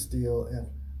 And they're still,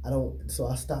 so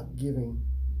I stopped giving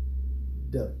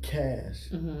the cash,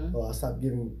 Mm-hmm. or I stopped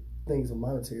giving things of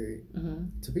monetary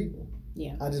Mm-hmm. to people.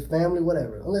 Yeah. I just family,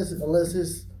 whatever. Unless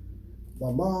it's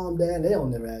my mom, dad, they don't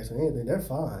never ask me anything. They're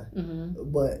fine.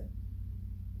 Mm-hmm. But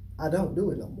I don't do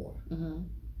it no more. Mm-hmm.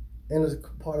 And it's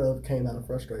part of came out of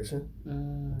frustration,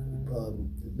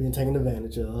 being taken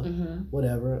advantage of, Mm-hmm.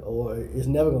 whatever, or it's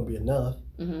never going to be enough.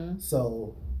 Mm-hmm.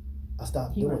 So I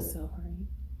stopped doing it. So right.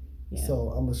 Yeah. So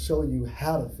I'm going to show you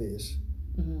how to fish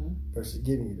Mm-hmm. versus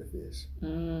giving you the fish.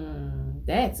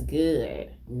 That's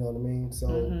good. You know what I mean?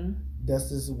 So that's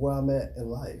just where I'm at in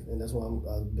life, and that's where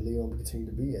I believe I'm going to continue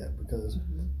to be at, because,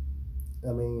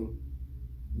 I mean,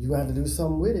 you have to do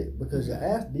something with it, because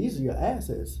these are your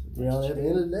assets. You know, at the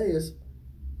end of the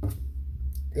day,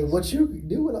 and what you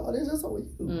do with all this, that's on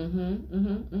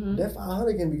you. That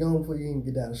 500 can be gone before you even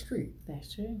get down the street.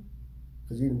 That's true.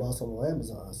 Because you can buy something on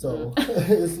Amazon. So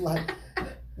it's like,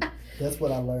 that's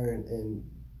what I learned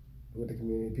with the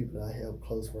community, people that I help,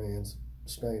 close friends,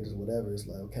 strangers, whatever. It's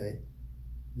like, okay,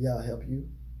 I'll help you.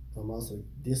 I'm also,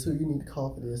 this who you need to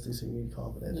call for this who you need to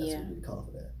call for that, that's who you need to call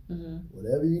for that.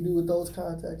 Whatever you do with those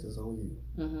contacts is on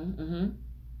you.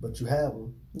 But you have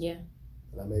them. Yeah.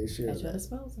 And I made sure at your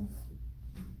disposal.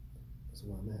 That's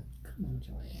where I'm at. Come on,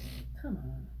 Jordan. Come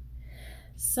on.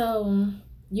 So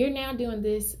you're now doing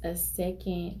this a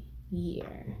second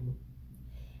year.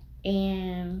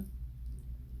 And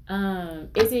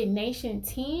is it Nation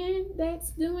 10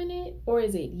 that's doing it, or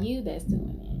is it you that's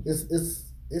doing it?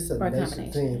 It's a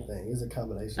Nation 10 thing. It's a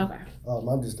combination. Okay.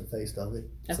 I'm just the face of it.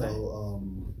 Okay.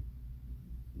 So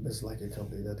it's like a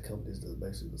company. That the company is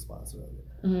basically the sponsor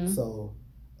of it. So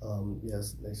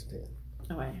yes, Nation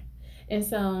 10. Okay. And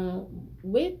so,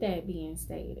 with that being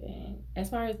stated, as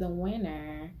far as the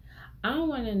winner, I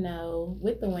want to know,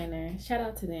 with the winner, shout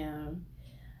out to them.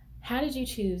 How did you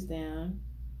choose them?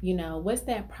 You know, what's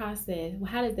that process?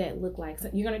 How does that look like? So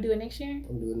you're going to do it next year?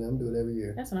 I'm doing it every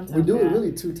year. That's what I'm talking about. We do it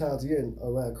really 2 times a year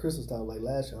around Christmas time, like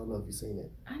last year. I don't know if you've seen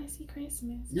it. I didn't see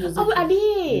Christmas. I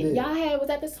did. Y'all was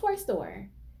at the toy store.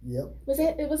 Yep. Was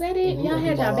that it? Mm-hmm. Y'all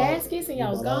had y'all baskets and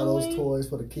y'all was going? All those toys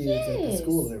for the kids at the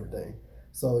school and everything.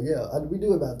 So, yeah, we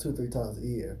do it about 2-3 times a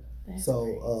year. That's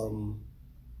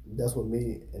what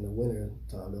me in the winter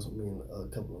time, that's what me and a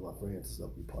couple of my friends and stuff,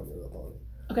 we partnered up on it.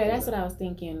 Okay, that's what I was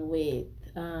thinking with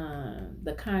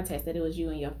the contest, that it was you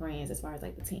and your friends as far as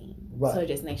like the team. Right. So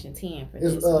just Nation 10 for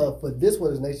this one. For this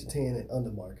one, it's Nation 10 and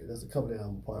Undermarket. That's a company that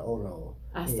I'm part owner on.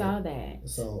 I saw that.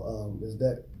 So is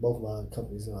that both my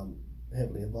companies that I'm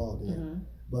heavily involved in. Mm-hmm.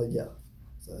 But yeah,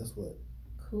 so that's what.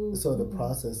 Cool. So the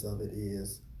process of it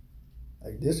is,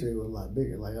 like this year was a lot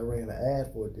bigger. Like I ran an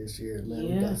ad for it this year. Man,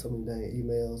 we got so many dang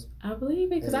emails. I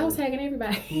believe it because I was tagging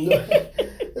everybody.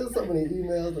 There's so many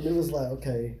emails, and it was like,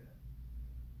 okay,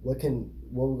 what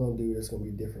we're gonna do that's gonna be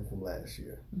different from last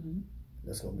year. Mm-hmm.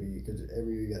 That's gonna be, because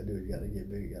every year you gotta do it. You gotta get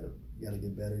bigger. You gotta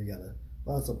get better. You gotta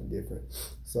find something different.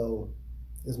 So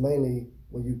it's mainly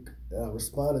when you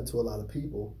responded to a lot of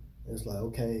people. And it's like,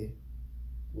 okay,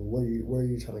 well, where are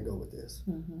you trying to go with this?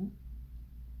 Mm-hmm.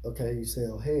 Okay, you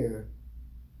sell hair.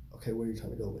 Okay, where are you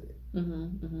trying to go with it?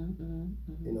 Mm-hmm, mm-hmm,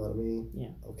 mm-hmm. You know what I mean?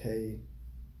 Yeah. Okay,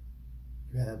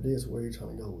 you have this. Where are you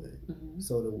trying to go with it? Mm-hmm.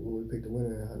 So when we picked the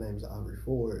winner, her name is Aubrey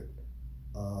Ford.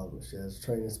 She has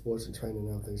training, sports and training and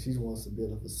everything. She wants to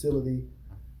build a facility.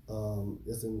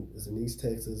 It's in East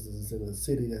Texas. It's in a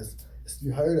city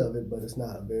you heard of it, but it's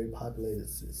not a very populated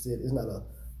city. It's not a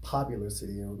popular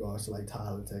city in regards to like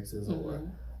Tyler, Texas,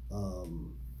 or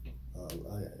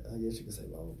I guess you could say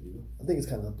Longview. I think it's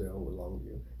kind of up there with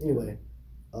Longview. Anyway,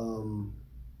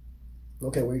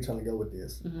 okay, where are you trying to go with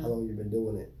this? Mm-hmm. How long have you been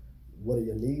doing it? What are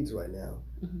your needs right now?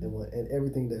 Mm-hmm. And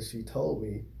everything that she told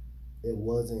me, it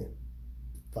wasn't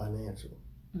financial.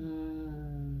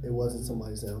 Mm-hmm. It wasn't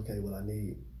somebody saying, okay, well, I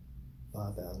need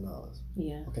 $5,000.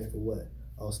 Yeah. Okay, for what?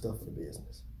 All stuff for the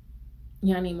business.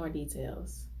 Yeah, I need more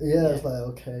details. Yeah, it's like,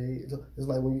 okay. It's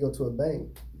like when you go to a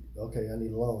bank, okay, I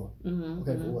need a loan. Mm-hmm,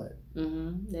 okay, for what?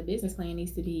 Mm-hmm. That business plan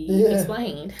needs to be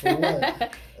explained. For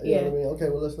what? You know what I mean? Okay,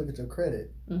 well, let's look at your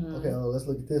credit. Mm-hmm. Okay, let's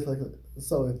look at this.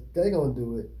 So if they're going to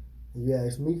do it, and you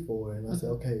ask me for it, and I say,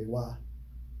 okay, why?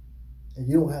 And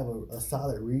you don't have a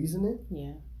solid reasoning.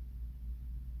 Yeah.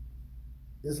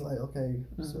 It's like, okay,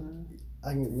 so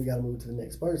we got to move to the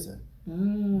next person.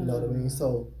 Mm. You know what I mean?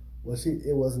 So,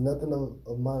 it was nothing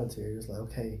of monetary. It's like,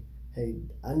 okay, hey,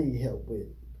 I need help with,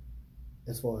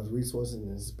 as far as resources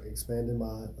and expanding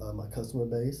my customer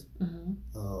base. Mm-hmm.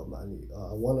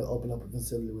 I want to open up a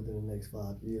facility within the next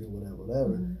 5 years or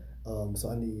whatever. Mm-hmm. So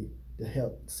I need the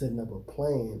help setting up a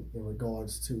plan in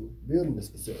regards to building this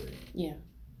facility. Yeah.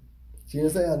 She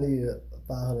didn't say I needed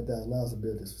 $500,000 to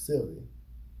build this facility.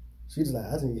 She's like,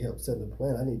 I just need help setting the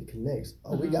plan. I need to connect.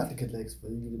 We got the connects for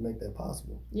you to make that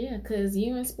possible. Yeah, because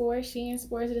you in sports, she in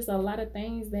sports. There's a lot of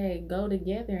things that go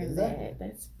together in that.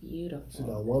 That's beautiful. She's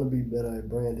like, I want to be better at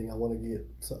branding. I want to get,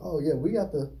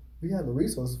 we have the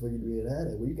resources for you to be able to have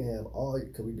it. We can have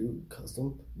because we do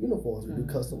custom uniforms. We do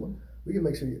custom. We can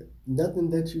make sure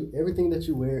everything that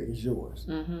you wear is yours.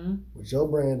 Mm-hmm. With your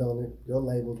brand on it, your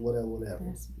labels, whatever.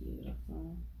 That's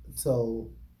beautiful. So,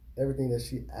 everything that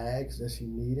she asked, that she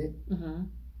needed,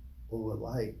 or would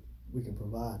like, we can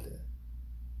provide that.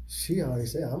 She already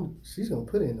said she's going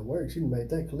to put in the work. She made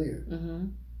that clear. Mm-hmm.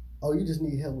 Oh, you just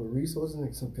need help with resources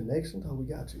and some connections? Oh, we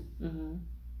got you. Mm-hmm.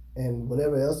 And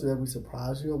whatever else that we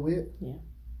surprise you with,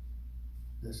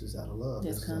 that's just out of love.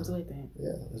 Just comes with it. Yeah,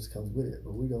 it just comes with it.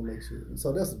 But we're going to make sure.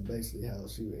 So that's basically how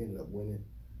she ended up winning.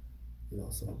 You know,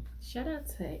 so shout out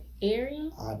to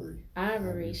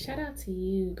Ivory. Shout out to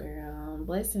you, girl.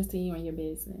 Blessings to you and your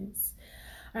business.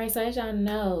 All right, so as y'all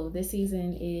know, this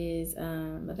season is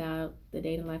about the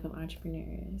dating life of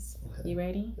entrepreneurs. Okay. You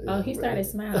ready? Yeah, he started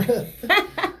smiling.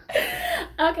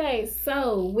 Okay,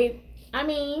 so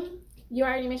you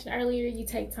already mentioned earlier you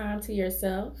take time to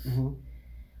yourself. Mm-hmm.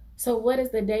 So what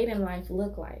does the dating life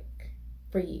look like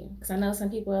for you? Because I know some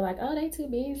people are like, oh, they too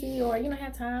busy, or you don't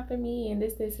have time for me, and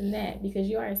this and that, because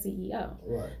you are a CEO.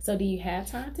 Right. So do you have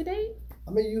time to date?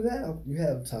 I mean, you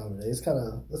have time to date.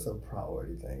 It's a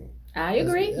priority thing. I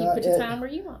agree. You put your time where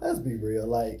you want. Let's be real.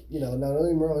 Like, now don't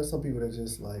get me wrong, some people that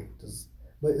just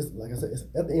but it's like I said, it's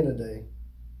at the end of the day,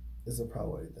 it's a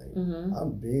priority thing. Mm-hmm.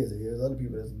 I'm busy. There's other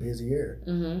people that's busier.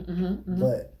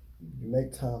 But you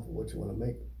make time for what you want to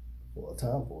make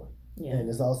time for. Yeah. And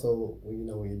it's also when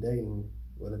you're dating,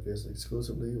 whether if it's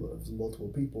exclusively or if it's multiple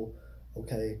people,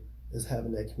 okay, it's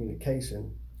having that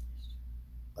communication.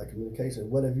 Like communication,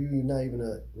 what if you're not even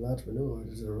an entrepreneur,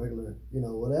 just a regular,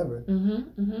 whatever.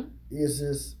 It's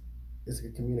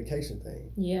a communication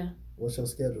thing. Yeah. What's your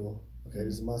schedule? Okay,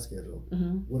 this is my schedule.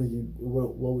 What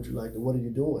would you like to, what are you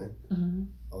doing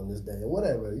on this day or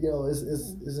whatever? It's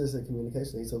just a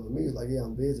communication thing. So for me, it's like, yeah,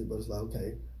 I'm busy, but it's like,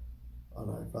 okay, all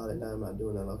right, Friday night I'm not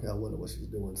doing that. Okay, I wonder what she's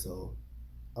doing. So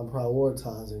I'm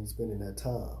prioritizing spending that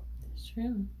time. That's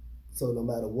true. So no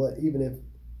matter what, even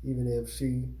if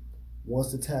she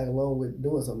wants to tag along with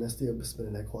doing something, that's still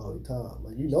spending that quality time.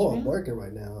 Like, I'm working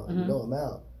right now, and I'm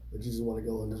out, but you just want to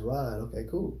go on this ride. Okay,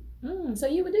 cool. So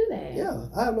you would do that? Yeah,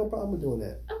 I have no problem with doing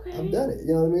that. Okay, I've done it.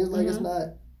 You know what I mean? It's like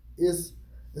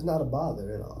it's not a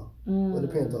bother at all. Well, it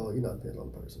depends on depends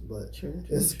on the person, but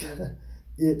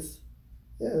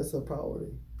it's a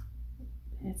priority.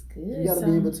 That's good. You got to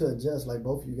be able to adjust. Like,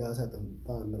 both of you guys have to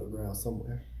find middle ground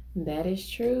somewhere. That is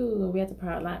true. We have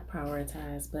to not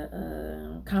prioritize, but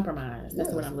compromise.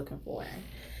 That's what I'm looking for.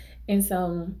 And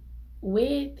so,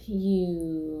 with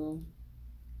you,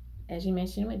 as you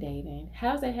mentioned with David,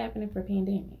 how's that happening for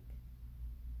pandemic?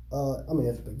 I mean,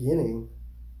 at the beginning,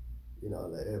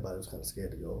 everybody was kind of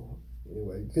scared to go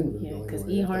anywhere. You couldn't really go because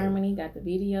anywhere. eHarmony got the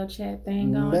video chat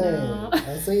thing going on.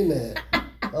 I seen that.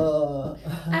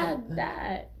 I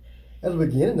died. At the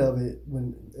beginning of it,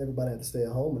 when everybody had to stay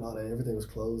at home and all that, everything was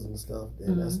closed and stuff,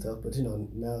 and that's tough. But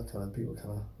now kind of people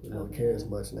don't care as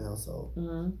much now. So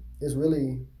it's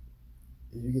really,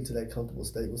 if you get to that comfortable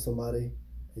state with somebody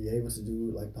and you're able to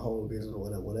do like the home visit or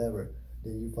whatever,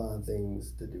 then you find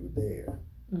things to do there.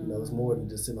 It's more than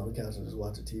just sitting on the couch and just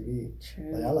watching TV.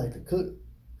 True. Like, I like to cook,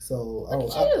 so I don't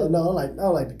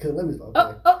like to cook. Let me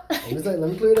let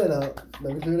me clear that up.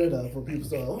 For people.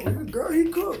 So, girl,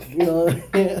 he cooked. I know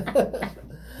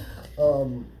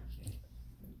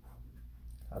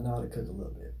how to cook a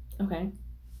little bit. Okay.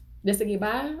 Just to get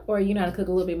by, or you know how to cook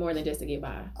a little bit more than just to get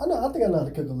by? I think I know how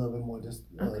to cook a little bit more just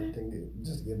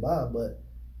to get by, but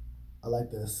I like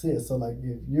to assist. So, like,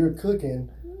 if you're cooking,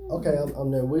 okay,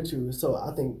 I'm there with you. So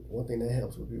I think one thing that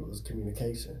helps with people is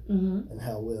communication and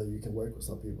how well you can work with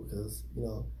some people, because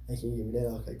they can give me that.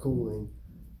 Okay, cool, and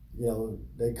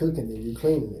they cooking and you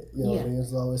cleaning it. You know what I mean?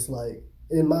 So it's like,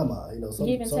 in my mind, some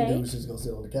dudes just gonna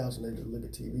sit on the couch and they just look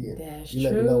at TV and you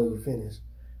let me know when you finish.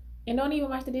 And don't even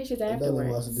wash the dishes afterwards. Don't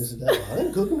even wash the dishes afterwards. I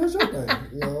ain't cooking, that's your thing.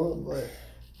 But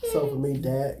so for me,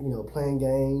 that, playing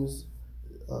games,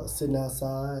 sitting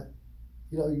outside,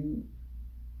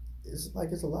 it's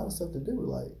like it's a lot of stuff to do.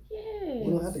 Like, we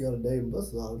don't have to go to Dave &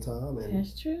 Buster's all the time, and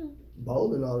that's true.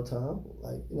 Bowling all the time.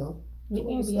 Like, you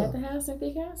can be at the house and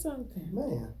figure out something.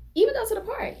 Man. Even go to the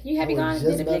park. You have gone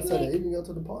to the picnic? Even go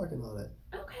to the park and all that.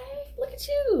 Okay, look at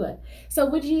you. So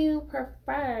would you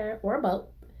prefer, or both,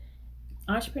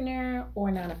 entrepreneur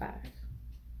or 9 to 5?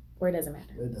 Or it doesn't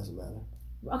matter? It doesn't matter.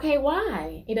 Okay,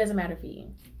 why? It doesn't matter for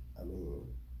you. I mean,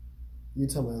 you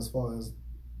tell me as far as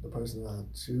the person I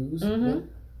choose. I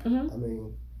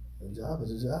mean, a job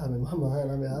is a job in my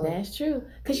mind. That's true.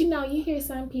 Because, you hear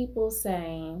some people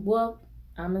saying, well,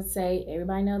 I'm going to say,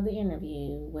 everybody knows the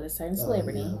interview with a certain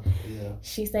celebrity. Yeah.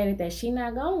 She stated that she's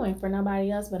not going for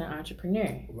nobody else but an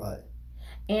entrepreneur. Right.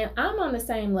 And I'm on the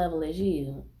same level as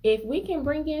you. If we can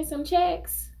bring in some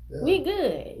checks, we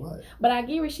good. Right. But I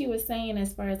get what she was saying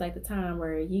as far as like the time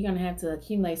where you're going to have to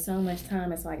accumulate so much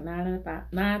time. It's like 9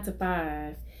 to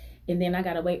 5. And then I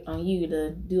got to wait on you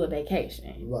to do a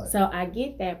vacation. Right. So I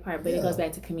get that part, but it goes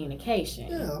back to communication.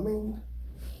 Yeah, I mean,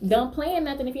 don't plan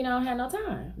nothing if you don't have no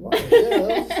time. Right.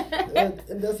 Yeah,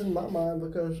 that's in my mind,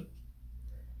 because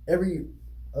a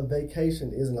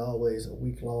vacation isn't always a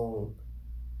week-long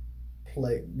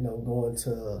play, going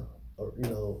to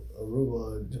Aruba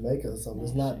or Jamaica or something.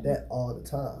 It's not that all the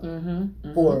time.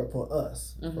 For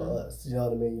us. For us. You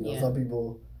know what I mean? Some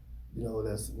people,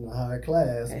 that's in a higher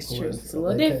class. That's of course, true. It's a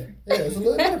little different. Yeah, it's a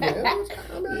little different.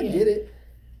 I mean, I get it.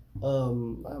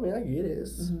 I get it.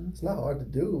 It's not hard to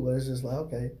do, but it's just like,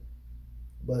 okay.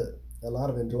 But a lot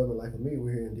of enjoyment, like for me,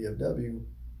 we're here in DFW,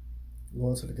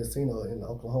 going to the casino in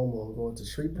Oklahoma, going to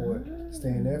Shreveport,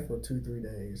 staying there for 2-3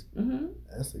 days.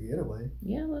 That's a getaway.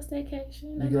 Yeah, let's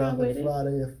staycation. You get off on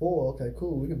Friday at 4. Okay,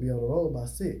 cool. We could be on the road by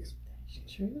 6.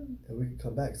 That's true. And we could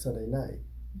come back Sunday night.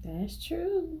 That's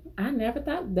true. I never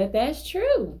thought that's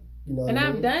true. And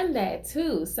I've done that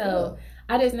too. So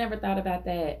I just never thought about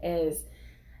that as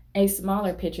a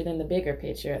smaller picture than the bigger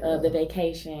picture of the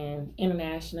vacation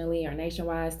internationally or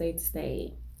nationwide, state to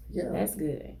state. Yeah. That's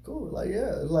good. Cool.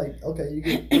 Okay, you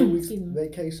get 3 weeks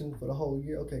vacation for the whole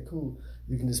year. Okay, cool.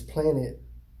 You can just plan it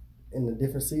in the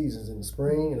different seasons, in the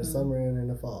spring, in the summer, and in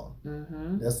the fall.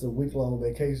 Mm-hmm. That's a week-long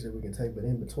vacation that we can take, but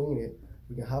in between it,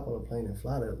 we can hop on a plane and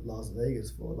fly to Las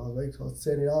Vegas for Las Vegas costs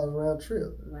 $70 round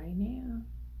trip. Right now.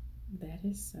 That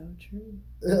is so true.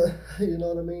 You know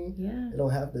what I mean? Yeah. It don't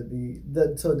have to be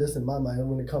so this in my mind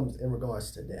when it comes in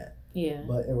regards to that. Yeah.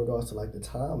 But in regards to like the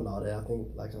time and all that, I think,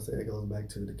 like I said, it goes back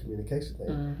to the communication thing.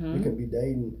 Mm-hmm. You can be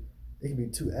dating. It can be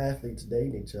two athletes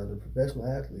dating each other, professional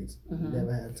athletes. Mm-hmm. You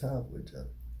never have time for each other.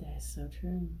 That's so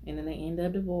true. And then they end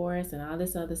up divorced and all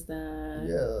this other stuff.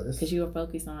 Yeah. Because you were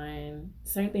focused on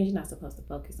certain things you're not supposed to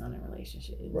focus on in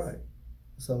relationships. Right.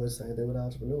 So it's the same thing with an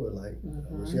entrepreneur. Like,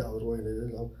 she always working at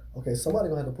this. Okay, somebody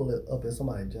going to have to pull it up in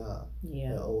somebody's job.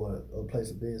 Yeah. Or a place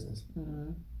of business.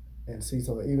 Mm-hmm. And see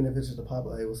something, even if it's just a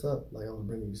pop-up, hey, what's up? Like, I was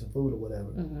bringing you some food or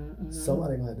whatever.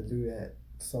 Somebody going to have to do that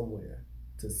somewhere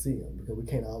to see them because we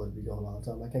can't always be gone all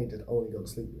the time. I can't just only go to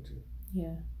sleep with you.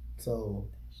 Yeah. So,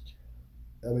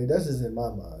 I mean, that's just in my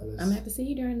mind. I'm going to have to see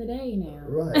you during the day now.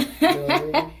 Right. You know what I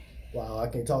mean? Wow, I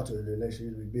can't talk to her during the day. She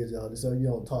usually be busy all day. So you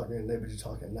don't talk during the day, but you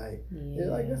talk at night. Yeah.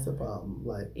 Like, that's a problem.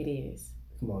 Like, it is.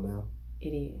 Come on now. It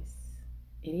is.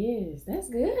 It is. That's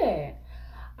good.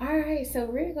 All right, so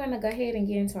we're going to go ahead and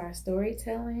get into our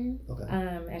storytelling.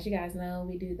 Okay. As you guys know,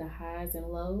 we do the highs and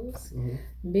lows,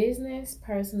 Mm-hmm. business,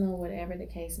 personal, whatever the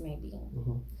case may be.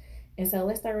 Mm-hmm. And so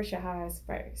let's start with your highs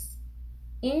first.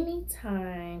 Any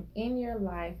time in your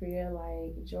life where you're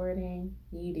like, Jordan,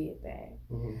 you did that.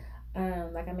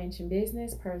 Mm-hmm. Like I mentioned,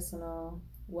 business, personal,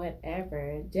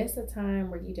 whatever. Just a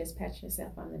time where you just pat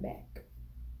yourself on the back.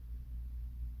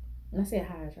 And I said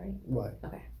highs, right? Right.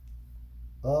 Okay.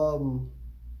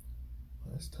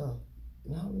 That's tough.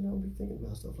 You don't be thinking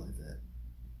about stuff like that.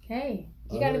 Hey,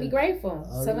 you got to be grateful.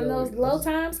 So when those low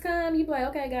times come, you be like,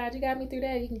 okay, God, you got me through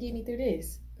that. You can get me through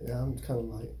this. Yeah, I'm kind of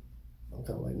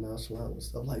like nonchalant with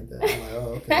stuff like that. I'm like,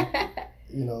 oh, okay.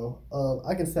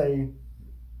 I can say.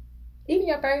 Even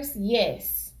your first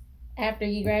yes, after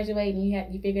you graduate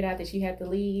and you figured out that you had to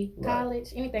leave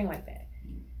college, anything like that.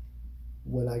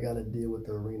 When I got to deal with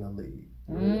the arena league,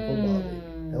 football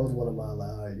league, that was one of my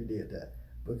like, you did that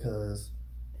because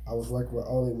I was working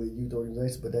only with youth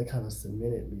organizations, but that kind of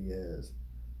cemented me as,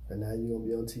 and now you're gonna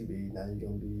be on TV. Now you're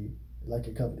gonna be like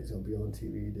your company's gonna be on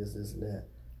TV. This, and that.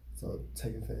 So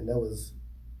and that was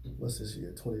what's this year?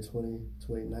 2020,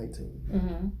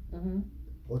 2019,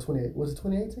 or 28? Was it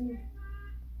 2018?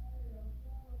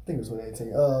 I think it was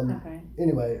 2018. Okay.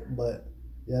 Anyway, but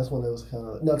yeah, that's when it was kind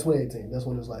of 2018. That's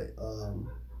when it was like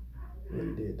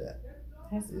really did that.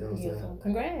 That's beautiful.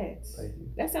 Congrats. Thank you.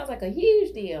 That sounds like a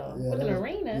huge deal with an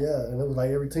arena. Yeah, and it was like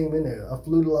every team in there. I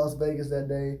flew to Las Vegas that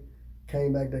day,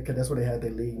 came back there because that's where they had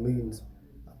their league meetings.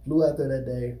 I flew out there that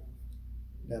day.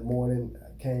 That morning,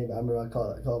 I remember I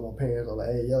called my parents. I was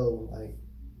like, hey, yo, like,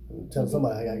 tell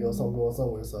somebody I got to go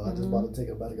somewhere. So I just bought a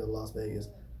ticket, about to go to Las Vegas.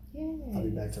 Yeah. I'll be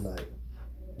back tonight.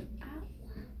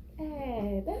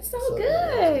 Hey, that's so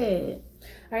good.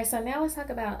 All right, so now let's talk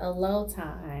about a low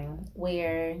time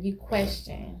where you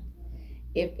question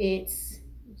if it's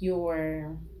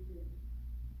your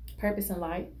purpose in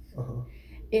life,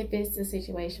 if it's a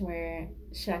situation where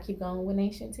should I keep going with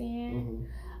Nation 10,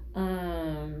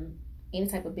 any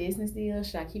type of business deal,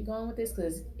 should I keep going with this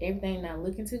because everything not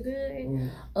looking too good,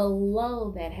 a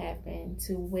low that happened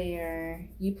to where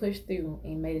you pushed through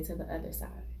and made it to the other side.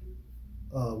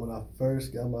 When I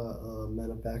first got my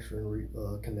manufacturing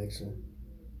connection,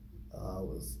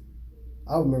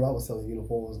 I remember I was selling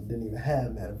uniforms and didn't even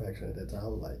have manufacturing at that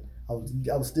time. I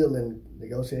was still in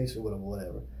negotiation with them or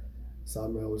whatever. So I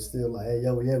remember I was still like, hey,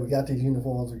 yo, yeah, we got these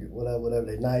uniforms, whatever,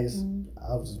 they're nice.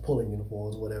 I was just pulling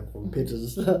uniforms, whatever, from pictures and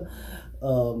stuff.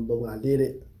 But when I did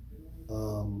it,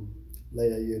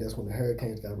 later that year, that's when the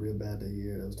hurricanes got real bad that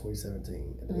year. That was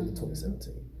 2017, at the end of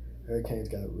 2017. Hurricanes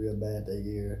got real bad that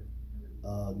year.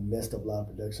 Messed up a lot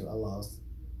of production. I lost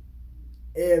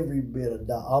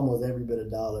almost every bit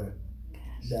of dollar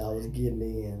that I was getting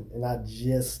in, and I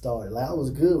just started. Like I was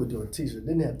good with doing t-shirts.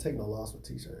 Didn't have to take no loss with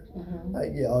t-shirts.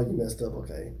 Like you messed up.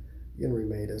 Okay, you done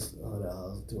remade this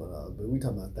 $100, $200, but we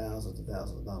talking about thousands and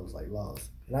thousands of dollars like loss.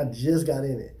 And I just got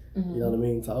in it. You know what I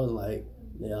mean? So I was like,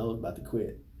 I was about to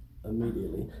quit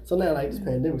immediately. So now like this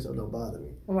pandemic stuff don't bother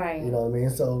me. Right. You know what I mean?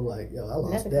 So like, I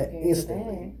lost that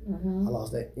instantly. I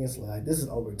lost that instantly. Like this is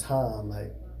over time.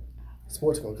 Like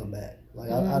sports gonna come back. Like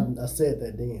I said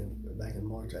that then back in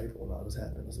March, April when all this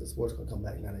happened. I said sports gonna come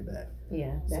back. Now they back.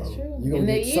 Yeah, that's so true. You're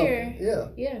gonna get something.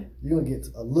 Yeah. You're gonna get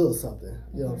a little something.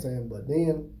 You know what I'm saying? But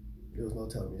then there was no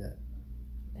telling me that.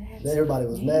 Then everybody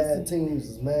was mad. Teams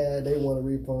was mad. They wanted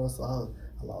refunds. So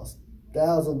I lost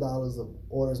 $1,000 of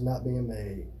orders not being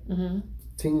made.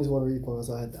 teams want a refund,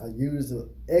 so I used the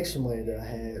extra money that I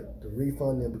had to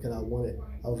refund them because I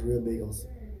was real big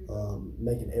on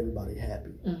making everybody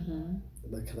happy. Mm-hmm.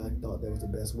 Because I thought that was the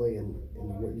best way, and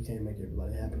you can't make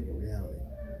everybody happy in reality.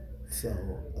 So,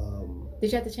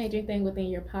 did you have to change anything within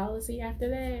your policy after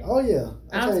that? Oh yeah,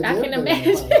 I can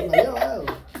imagine. I'm like,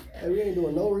 hey, we ain't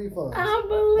doing no refunds. I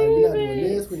believe we're not doing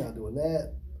this, we're not doing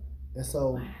that. And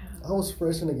so I was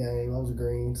fresh in the game. I was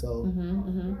green. So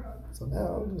so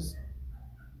now I'm just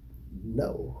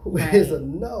no. Right. It's a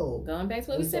no. Going back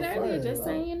to what we said earlier, just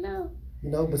saying no.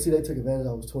 You know, but see, they took advantage.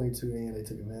 I was 22 and they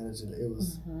took advantage, and it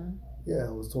was I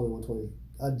was 21, 20.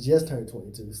 I just turned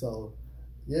 22, so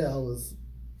yeah, I was.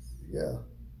 Yeah,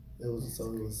 it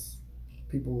was.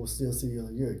 People will still see you're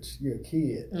a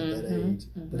kid at that age,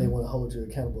 but they want to hold you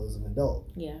accountable as an adult.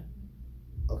 Yeah.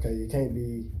 Okay, you can't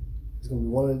be. It's gonna be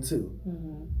one of the two.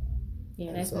 Mm-hmm.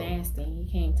 Yeah, that's nasty. You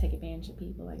can't take advantage of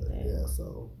people like that. Yeah.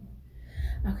 So.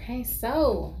 Okay,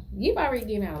 so you've already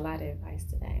given out a lot of advice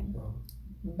today,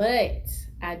 but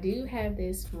I do have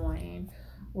this one.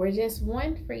 Where just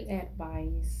one free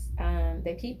advice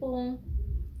that people.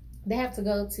 They have to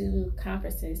go to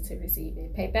conferences to receive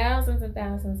it, pay thousands and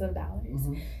thousands of dollars.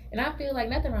 And I feel like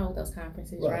nothing wrong with those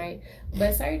conferences, right?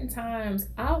 But certain times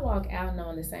I walk out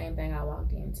knowing the same thing I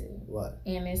walked into. Right.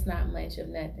 And it's not much of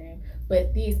nothing.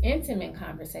 But these intimate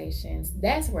conversations,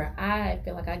 that's where I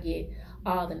feel like I get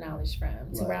all the knowledge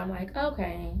from. To where I'm like,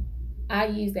 okay, I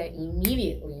use that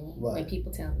immediately when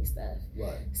people tell me stuff.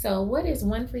 Right. So what is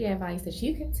one free advice that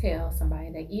you can tell somebody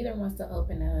that either wants to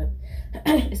open up,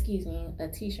 a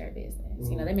t-shirt business?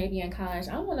 You know, they may be in college.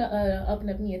 I want to open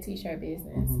up me a t-shirt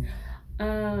business.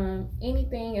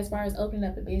 Anything as far as opening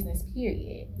up a business,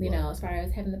 period. You know, as far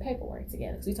as having the paperwork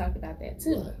together, because we talked about that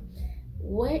too. Right.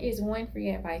 What is one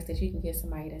free advice that you can give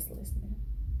somebody that's listening?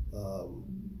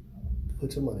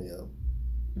 Put your money up.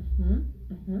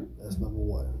 That's number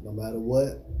one. No matter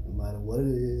what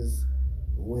it is,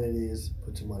 when it is,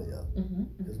 put your money up.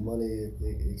 Because money,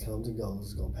 it comes and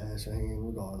goes. It's gonna pass your hand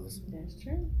regardless. That's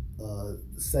true.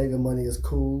 Saving money is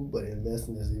cool, but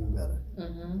investing is even better.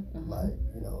 Like,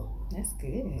 you know. That's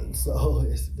good. So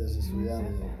that's just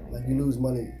reality. Like, you lose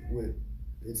money with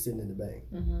it sitting in the bank.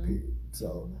 Period.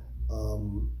 So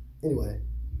anyway,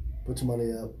 put your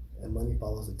money up, and money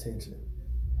follows attention.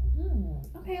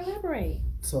 Okay, elaborate.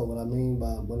 So what I mean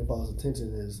by money follows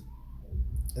attention is,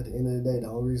 at the end of the day, the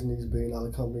only reason these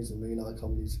billion-dollar companies and million-dollar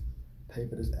companies pay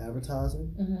for this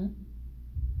advertising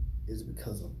is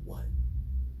because of what?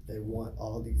 They want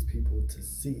all these people to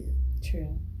see it.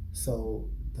 True. So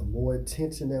the more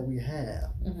attention that we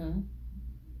have,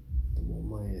 the more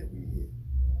money that we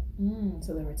get.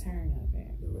 So the return of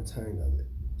it. The return of it.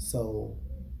 So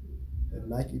if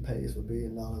Nike pays for $1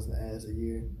 billion in ads a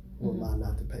year, who am I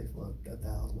not to pay for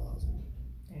 $1,000?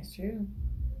 That's true.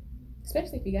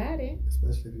 Especially if you got it.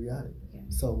 Yeah.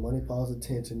 So money follows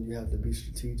attention. You have to be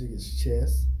strategic. It's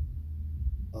chess.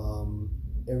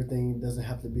 Everything doesn't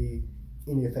have to be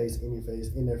in your face,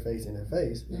 in their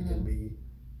face. It can be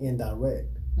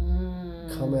indirect.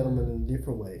 Come at them in a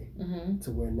different way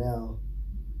to where now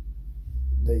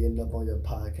they end up on your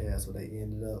podcast, or they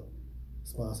ended up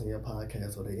sponsoring your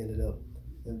podcast, or they ended up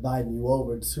inviting you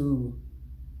over to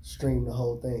stream the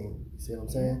whole thing. You see what I'm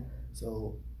saying?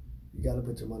 So you got to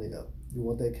put your money up. You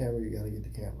want that camera, you got to get the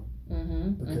camera.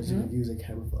 Because you can use a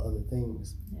camera for other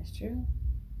things. That's true.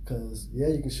 Because you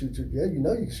can shoot you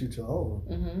can shoot your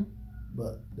own.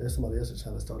 But there's somebody else that's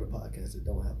trying to start a podcast that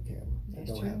don't have a camera. That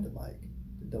don't have the mic.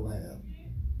 That don't have,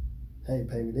 hey,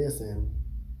 pay me this and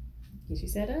get you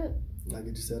set up. I'll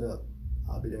get you set up.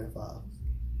 I'll be there at 5.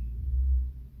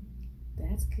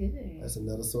 That's good. That's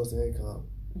another source of income.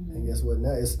 And guess what?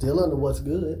 Now it's still under What's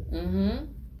Good.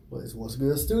 But it's What's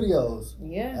Good Studios.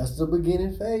 Yeah. That's the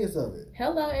beginning phase of it.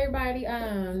 Hello, everybody.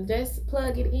 Just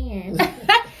plug it in.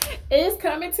 It's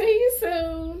coming to you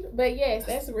soon. But yes,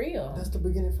 that's real. That's the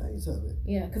beginning phase of it.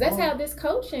 Yeah, because that's how this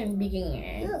coaching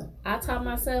began. Yeah. I taught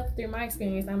myself through my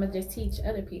experience. I'm going to just teach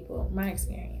other people my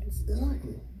experience.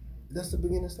 Exactly. That's the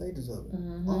beginning stages of it.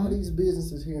 All these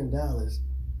businesses here in Dallas,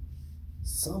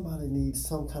 somebody needs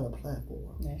some kind of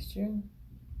platform. That's true.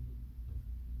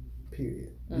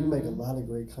 Period. You make a lot of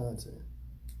great content.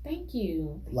 Thank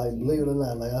you. Like, believe it or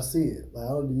not, like, I see it. Like,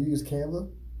 do you use Canva?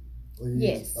 Or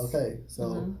yes. Okay,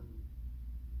 so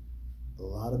a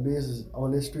lot of businesses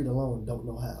on this street alone don't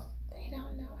know how. They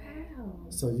don't know how.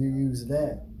 So you use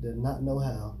that, not know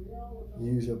how.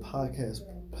 You use your podcast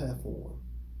platform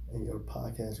and your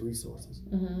podcast resources.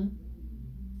 And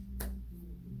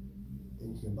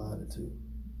you can buy it too.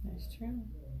 That's true.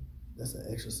 That's an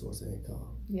extra source of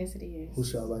income. Yes, it is. Who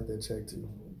should I write that check to?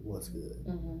 What's Good?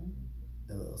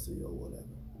 LLC or whatever.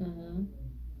 Mm-hmm.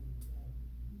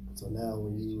 So now,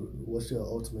 what's your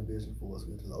ultimate vision for What's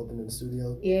Good? Just opening the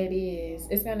studio? Yeah, it is.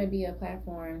 It's going to be a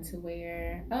platform to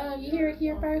where, you hear it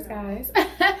here first, guys.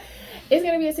 It's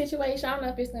going to be a situation. I don't know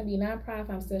if it's going to be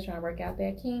nonprofit. I'm still trying to work out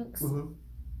that kinks.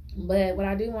 Mm-hmm. But what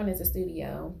I do want is a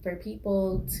studio for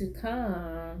people to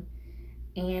come,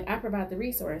 and I provide the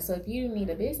resource. So if you need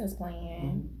a business plan,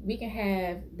 mm-hmm. we can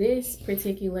have this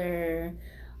particular,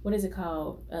 what is it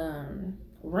called,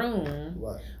 room,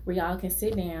 right, where y'all can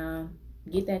sit down,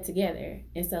 get that together.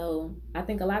 And so I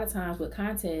think a lot of times with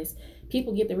contests,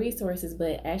 people get the resources,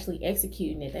 but actually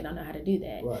executing it, they don't know how to do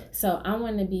that. Right. So I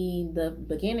want to be the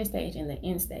beginning stage and the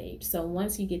end stage. So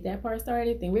once you get that part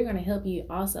started, then we're going to help you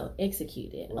also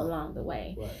execute it, right, along the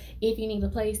way. Right. If you need a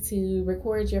place to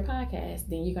record your podcast,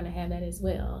 then you're going to have that as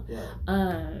well.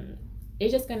 Right.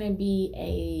 It's just going to be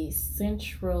a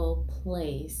central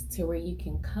place to where you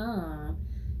can come,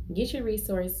 get your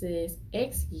resources,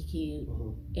 execute,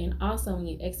 mm-hmm. and also when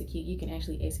you execute, you can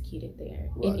actually execute it there.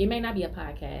 Right. It may not be a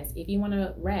podcast. If you want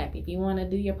to rap, if you want to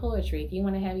do your poetry, if you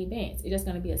want to have events, it's just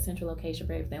going to be a central location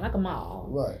for everything, like a mall.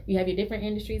 Right. You have your different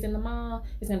industries in the mall.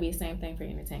 It's going to be the same thing for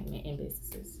entertainment and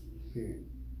businesses. Period.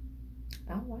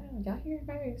 Oh, wow. Y'all hear it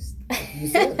first. You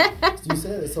said it. You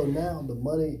said it. So now the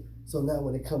money,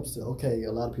 when it comes to, okay,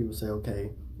 a lot of people say,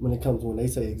 okay, when they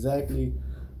say exactly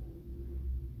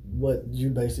what you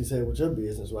basically said with your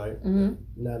business, right? Mm-hmm.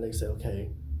 Now they say,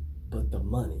 okay, but the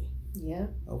money. Yeah.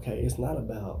 Okay, it's not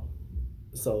about,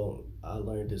 so I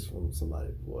learned this from somebody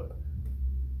before.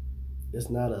 It's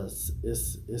not a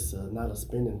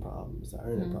spending problem, it's an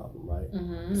earning mm-hmm. problem, right?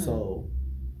 Mm-hmm. So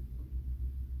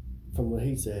from what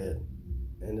he said,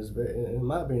 and it's very, in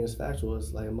my opinion, it's factual,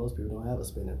 it's like most people don't have a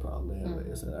spending problem,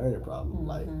 it's an earning problem. Mm-hmm.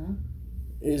 Like,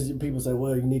 people say,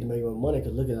 well, you need to make more money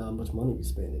because look at how much money you're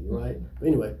spending, right? But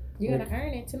anyway, you're gonna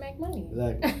earn it to make money.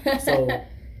 Exactly. So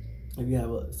if you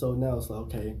have so now it's like,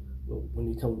 okay, well,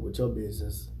 when you come with your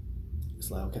business,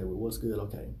 it's like, okay, well, what's good?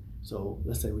 Okay, so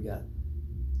let's say we got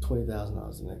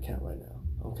 $20,000 in the account right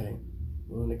now. Okay,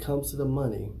 well, when it comes to the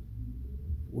money,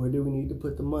 where do we need to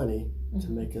put the money mm-hmm. to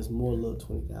make us more little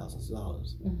 $20,000?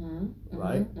 Mm-hmm.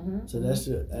 Right. Mm-hmm. So that's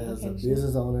just as a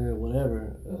business owner or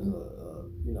whatever. Mm-hmm.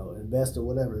 Investor,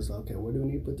 whatever. It's like, okay, where do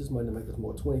we need to put this money to make us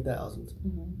more 20,000?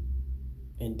 Mm-hmm.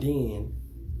 And then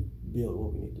build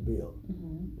what we need to build,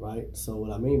 mm-hmm. right? So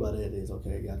what I mean by that is,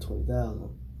 okay, you got 20,000,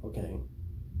 okay,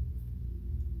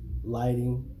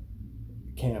 lighting,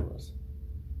 cameras,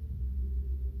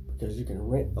 because you can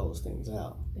rent those things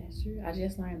out. That's true. I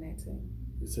just learned that too.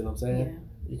 You see what I'm saying?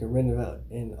 Yeah. You can rent it out,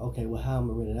 and okay, well, how am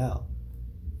I rent it out?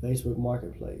 Facebook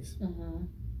Marketplace. Mm-hmm.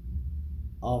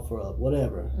 Offer up,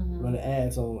 whatever, mm-hmm. running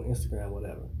ads on Instagram,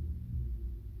 whatever.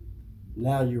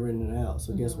 Now you're renting it out.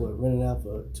 So mm-hmm. guess what? Renting out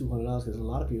for $200 because a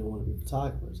lot of people want to be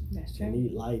photographers. That's true. They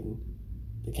need lighting.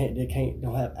 They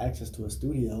don't have access to a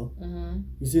studio. Mm-hmm.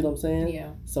 You see what I'm saying?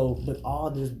 Yeah. So, but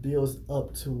all this builds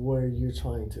up to where you're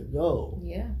trying to go.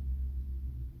 Yeah.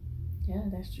 Yeah,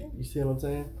 that's true. You see what I'm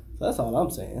saying? So that's all I'm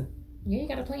saying. Yeah, you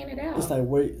gotta plan it out. It's like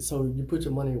so you put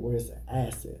your money where it's an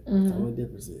asset. Mm-hmm. That's what the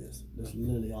difference is. That's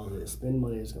literally all it is. Spend the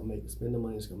money is gonna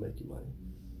make you money.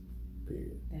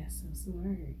 Period. That's so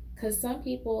smart. Cause some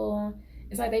people,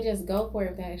 it's like they just go for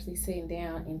it without actually sitting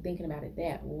down and thinking about it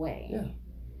that way. Yeah.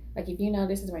 Like if you know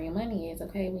this is where your money is,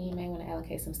 okay, well you may want to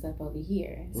allocate some stuff over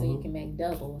here so mm-hmm. you can make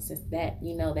double since that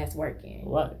that's working.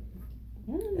 Right.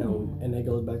 Mm. And that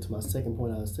goes back to my second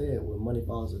point I said, where money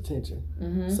follows attention.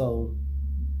 Mm-hmm. So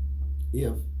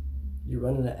if you're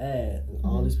running an ad and mm-hmm.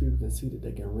 all these people can see that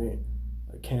they can rent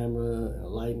a camera and a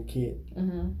lighting kit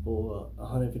mm-hmm. for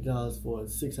 $150 for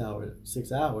 6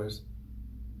 hours,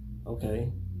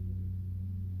 okay,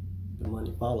 the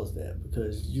money follows that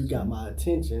because you got my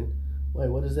attention. Wait,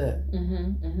 what is that?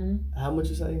 Mm-hmm. Mm-hmm. How much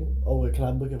you say? Oh, can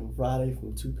I book it for Friday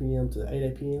from 2 p.m. to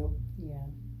 8 p.m.? Yeah.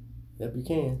 Yep, you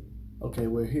can. Okay,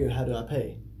 we're here. How do I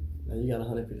pay? Now you got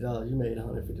 $150. You made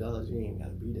 $150. You ain't got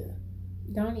to be there.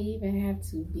 Don't even have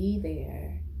to be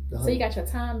there. So you got your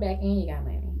time back and you got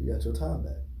money. You got your time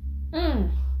back.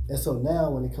 Mm. And so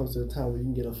now when it comes to the time where you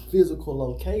can get a physical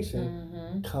location,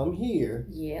 mm-hmm. come here.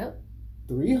 Yep.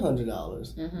 $300.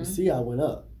 Mm-hmm. You see I went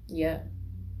up. Yep.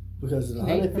 Because it's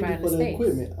 $150 for the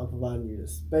equipment, I'm providing you the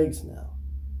space now.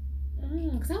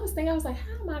 Because I was like,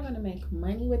 how am I going to make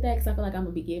money with that? Because I feel like I'm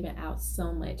going to be giving out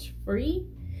so much free.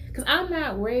 Because I'm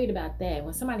not worried about that.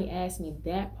 When somebody asked me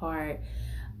that part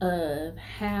of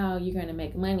how you're going to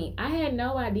make money, I had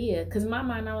no idea. Because in my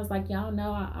mind, I was like, y'all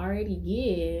know I already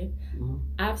give. Mm-hmm.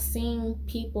 I've seen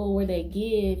people where they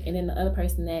give and then the other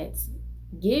person that's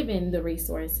given the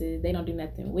resources, they don't do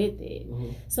nothing with it.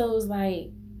 Mm-hmm. So it was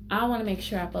like, I want to make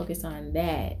sure I focus on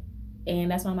that. And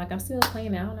that's why I'm like, I'm still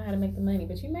playing. I don't know how to make the money,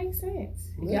 but you make sense.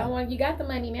 If y'all want, you got the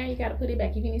money now. You got to put it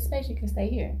back. If you need space, you can stay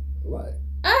here. Right.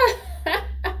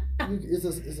 It's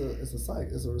a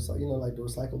cycle. It's a recycle. You know, like the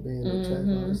recycle bin, the trash.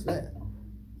 It's that.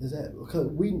 Is that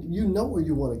because you know where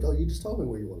you want to go? You just told me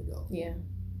where you want to go. Yeah.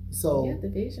 So the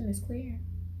vision is clear.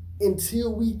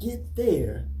 Until we get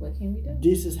there, what can we do?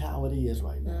 This is how it is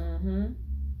right now.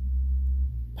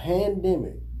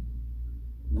 Pandemic.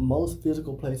 Most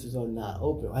physical places are not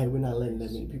open. Hey, we're not letting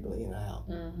that many people in or out.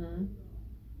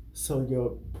 So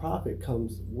your profit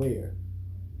comes where?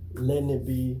 Letting it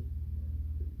be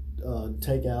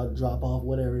take out, drop off,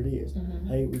 whatever it is.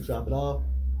 Hey, we drop it off,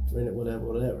 rent it,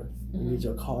 whatever. You need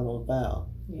your card on file.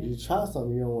 Yeah. You try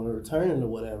something you don't want to return it or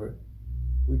whatever,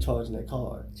 we charging that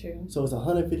card. True. So it's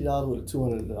 $150 with a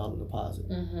 $200 deposit.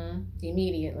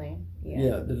 Immediately.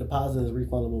 Yeah, the deposit is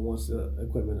refundable once the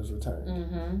equipment is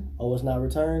returned. Oh, it's not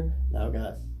returned? Now I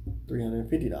got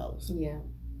 $350. Yeah.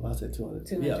 Well, I said 200.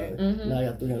 200. Yeah. Now I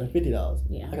got $350.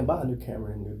 Yeah. I can buy a new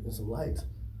camera and some lights.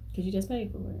 Because you just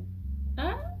paid for it.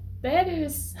 That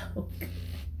is so good.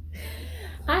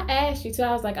 I asked you too.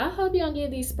 I was like, I hope you don't give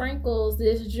these sprinkles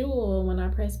this jewel when I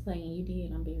press play, and you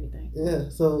did. I'm very thankful. Yeah.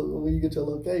 So when you get your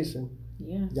location,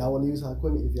 yeah, y'all want to use our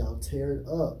equipment. If y'all tear it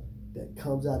up, that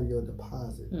comes out of your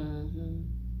deposit.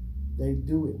 They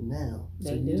do it now.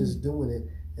 So you're just doing it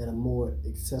at a more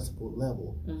accessible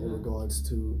level in regards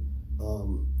to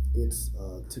it's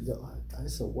to go.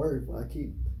 It's a word, but I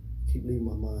keep leaving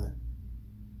my mind.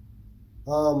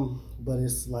 But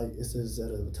it's like it says at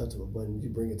a touch of a button, you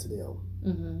bring it to them,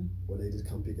 or they just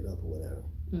come pick it up or whatever.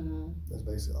 That's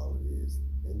basically all it is.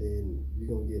 And then you're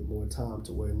gonna get more time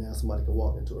to where now somebody can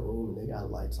walk into a room and they got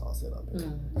lights all set up.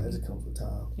 That just comes with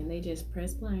time. And they just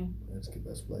press play. They just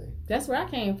press play. That's where I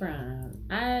came from.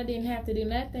 I didn't have to do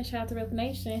nothing. Shout out to Rep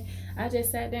Nation. I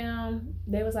just sat down.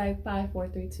 They was like 5, 4,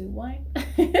 3, 2, 1.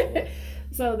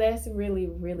 So that's really,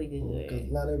 really good.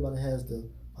 Because not everybody has the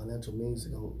financial means to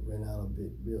go rent out a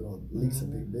big building or lease a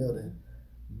big building,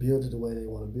 build it the way they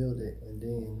want to build it, and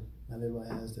then not everybody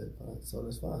has that. So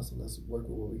that's fine. So let's work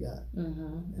with what we got,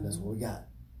 and that's what we got.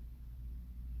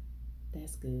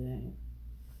 That's good.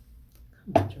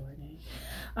 Come on, Jordan.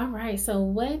 All right. So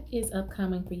what is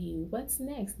upcoming for you? What's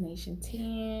next, Nation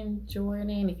 10,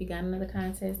 Jordan? If you got another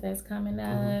contest that's coming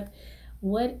up,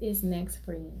 what is next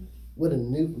for you? With a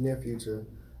near future.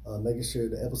 Making sure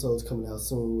the episode's coming out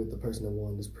soon with the person that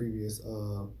won this previous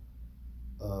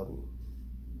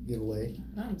giveaway.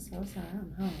 I'm so sorry.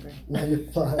 I'm hungry. No, you're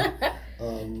fine.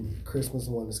 Christmas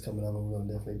one is coming up, and we're going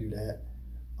to definitely do that.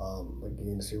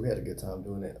 Again, this year we had a good time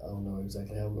doing it. I don't know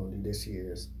exactly how we're going to do this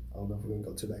year's. I don't know if we're going to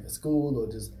go to back to school or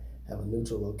just have a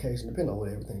neutral location, depending on what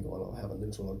everything going on. Have a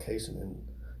neutral location and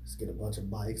just get a bunch of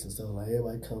bikes and stuff like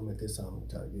everybody come at this time and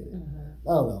try to get it.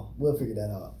 I don't know. We'll figure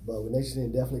that out. But with Nation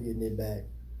 10, definitely getting it back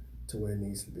to where it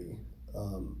needs to be,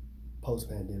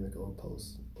 post-pandemic or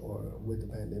with the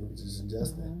pandemic, just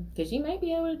adjusting. Because you may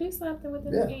be able to do something with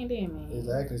the pandemic.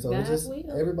 Exactly. So it's just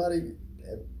everybody,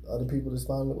 other people just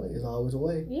finding a way. There's always a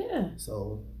way. Yeah.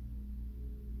 So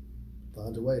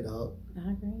find your way, dog.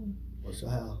 I agree. What's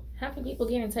your how? How can people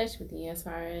get in touch with you as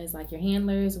far as like your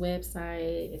handler's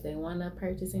website? If they want to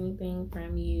purchase anything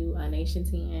from you, Nation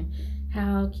 10,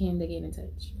 how can they get in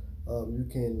touch? You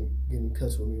can get in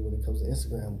touch with me when it comes to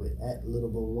Instagram with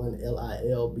 @Lilboone1,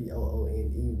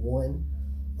 LILBOONE1.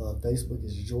 Facebook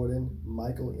is Jordan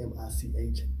Michael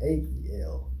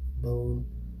MICHAEL Boone.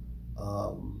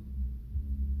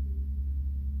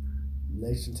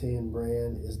 Nation 10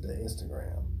 brand is the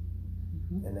Instagram,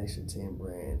 and Nation 10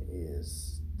 brand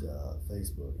is the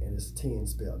Facebook, and it's 10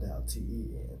 spelled out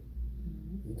TEN.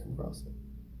 You come across it.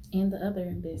 And the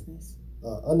other business.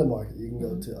 Undermarket. You can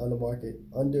go to Undermarket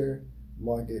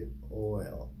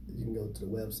Oil. You can go to the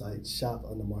website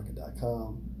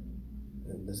shopundermarket.com,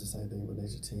 and that's the same thing with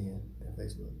Nation 10 and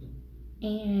Facebook.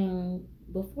 And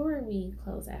before we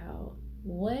close out,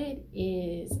 what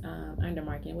is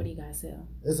Undermarket? What do you guys sell?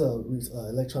 It's a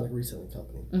electronic reselling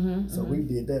company. So we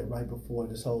did that right before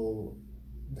this whole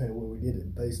when we did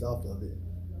it, based off of it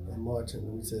in March, and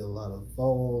we sell a lot of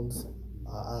phones,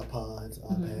 iPods,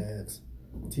 iPads,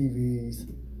 TVs.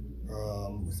 We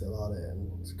sell all that, and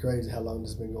it's crazy how long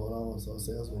this has been going on. So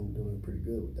sales been doing pretty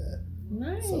good with that.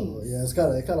 Nice. So yeah, it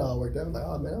kind of all worked out. I was like,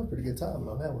 oh man, that was a pretty good time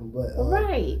on that one. But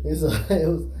right.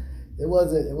 It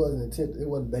wasn't intent. It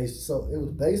wasn't based. So it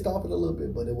was based off it a little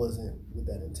bit, but it wasn't with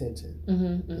that intention.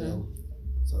 You know?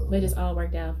 So, but it's all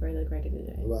worked out for the greater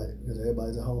good. Right, because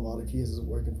everybody's at home. All the kids is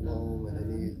working from home, and they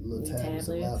need little tablets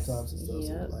and laptops and stuff.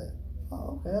 So it's like,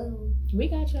 oh, okay. We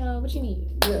got y'all. What you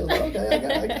need? Yeah,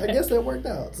 okay. I guess that worked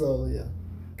out. So yeah.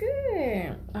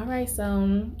 good. All right,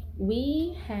 so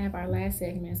we have our last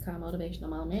segment. It's called Motivational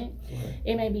Moment. Right.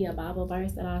 It may be a Bible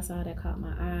verse that I saw that caught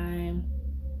my eye.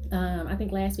 I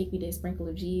think last week we did Sprinkle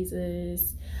of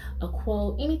Jesus, a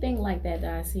quote, anything like that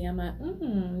I see. I'm like,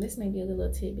 this may be a good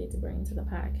little tidbit to bring to the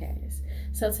podcast.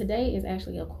 So today is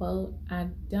actually a quote. I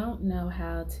don't know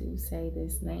how to say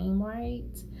this name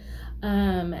right.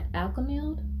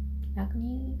 Acamelde,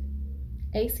 Acameald.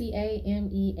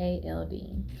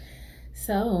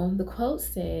 So the quote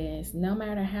says, no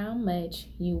matter how much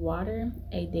you water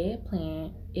a dead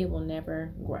plant, it will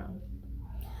never grow.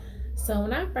 So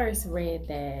when I first read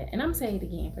that, and I'm saying it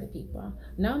again for the people,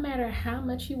 no matter how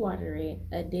much you water it,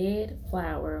 a dead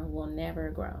flower will never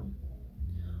grow.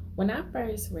 When I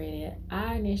first read it,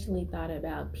 I initially thought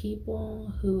about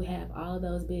people who have all of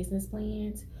those business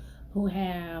plans, who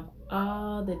have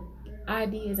all the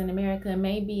ideas in America,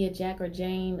 maybe a Jack or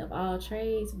Jane of all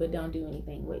trades, but don't do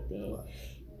anything with it.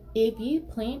 If you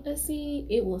plant a seed,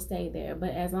 it will stay there.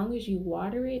 But as long as you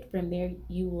water it, from there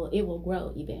it will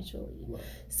grow eventually. Right.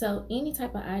 So any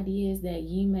type of ideas that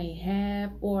you may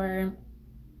have, or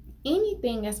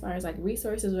anything as far as like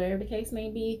resources, whatever the case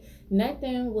may be,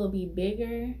 nothing will be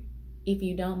bigger if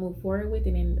you don't move forward with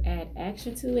it and add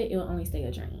action to it. It will only stay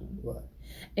a dream. Right.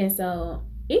 And so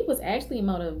it was actually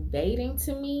motivating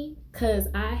to me, because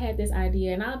I had this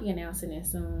idea, and I'll be announcing it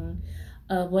soon,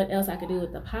 of what else I could do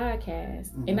with the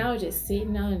podcast. And I was just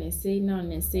sitting on it,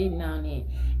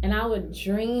 and I would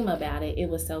dream about it. It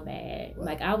was so bad. Right.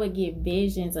 Like I would get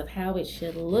visions of how it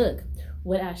should look,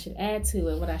 what I should add to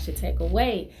it, what I should take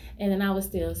away, and then I would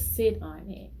still sit on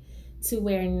it, to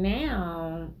where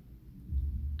now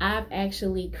I've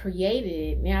actually created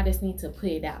it. Now I just need to put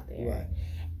it out there. Right.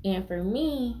 And for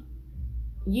me,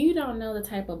 you don't know the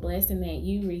type of blessing that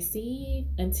you receive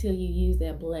until you use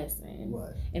that blessing.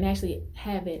 Right. And actually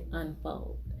have it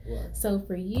unfold. Right. So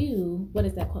for you, what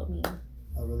does that quote mean? I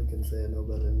really couldn't say it no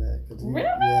better than that. Really?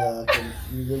 Yeah,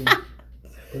 you really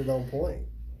put it on point.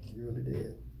 You really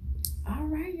did. All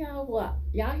right, y'all. Well,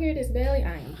 y'all hear this belly?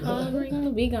 I am hungry.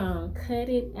 We gonna cut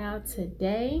it out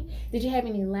today. Did you have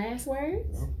any last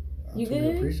words? No, You truly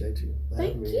good? Appreciate you.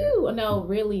 Thank you. No,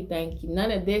 really, thank you. None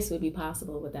of this would be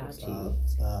possible without you.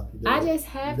 Stop. I just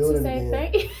have to say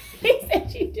thank you. He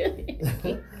said you do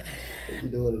it.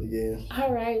 You're doing it again.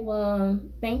 All right. Well,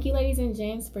 thank you, ladies and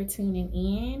gents, for tuning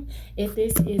in. If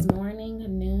this is morning,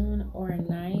 noon, or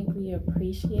night, we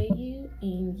appreciate you,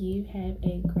 and you have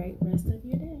a great rest of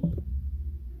your day.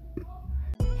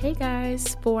 Hey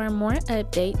guys, for more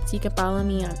updates, you can follow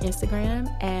me on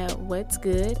Instagram at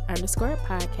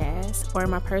whatsgood_podcast, or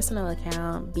my personal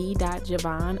account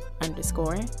b.javon_.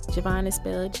 Javon is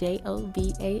spelled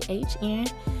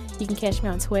Jovahn. You can catch me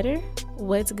on Twitter,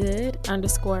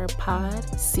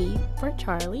 whatsgood_pod, C for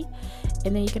Charlie.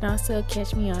 And then you can also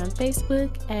catch me on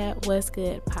Facebook at What's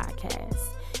Good Podcast.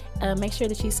 Make sure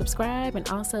that you subscribe and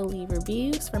also leave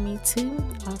reviews for me to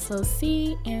also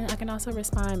see, and I can also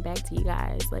respond back to you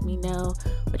guys. Let me know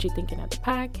what you're thinking of the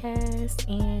podcast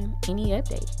and any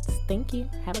updates. Thank you.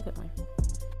 Have a good one.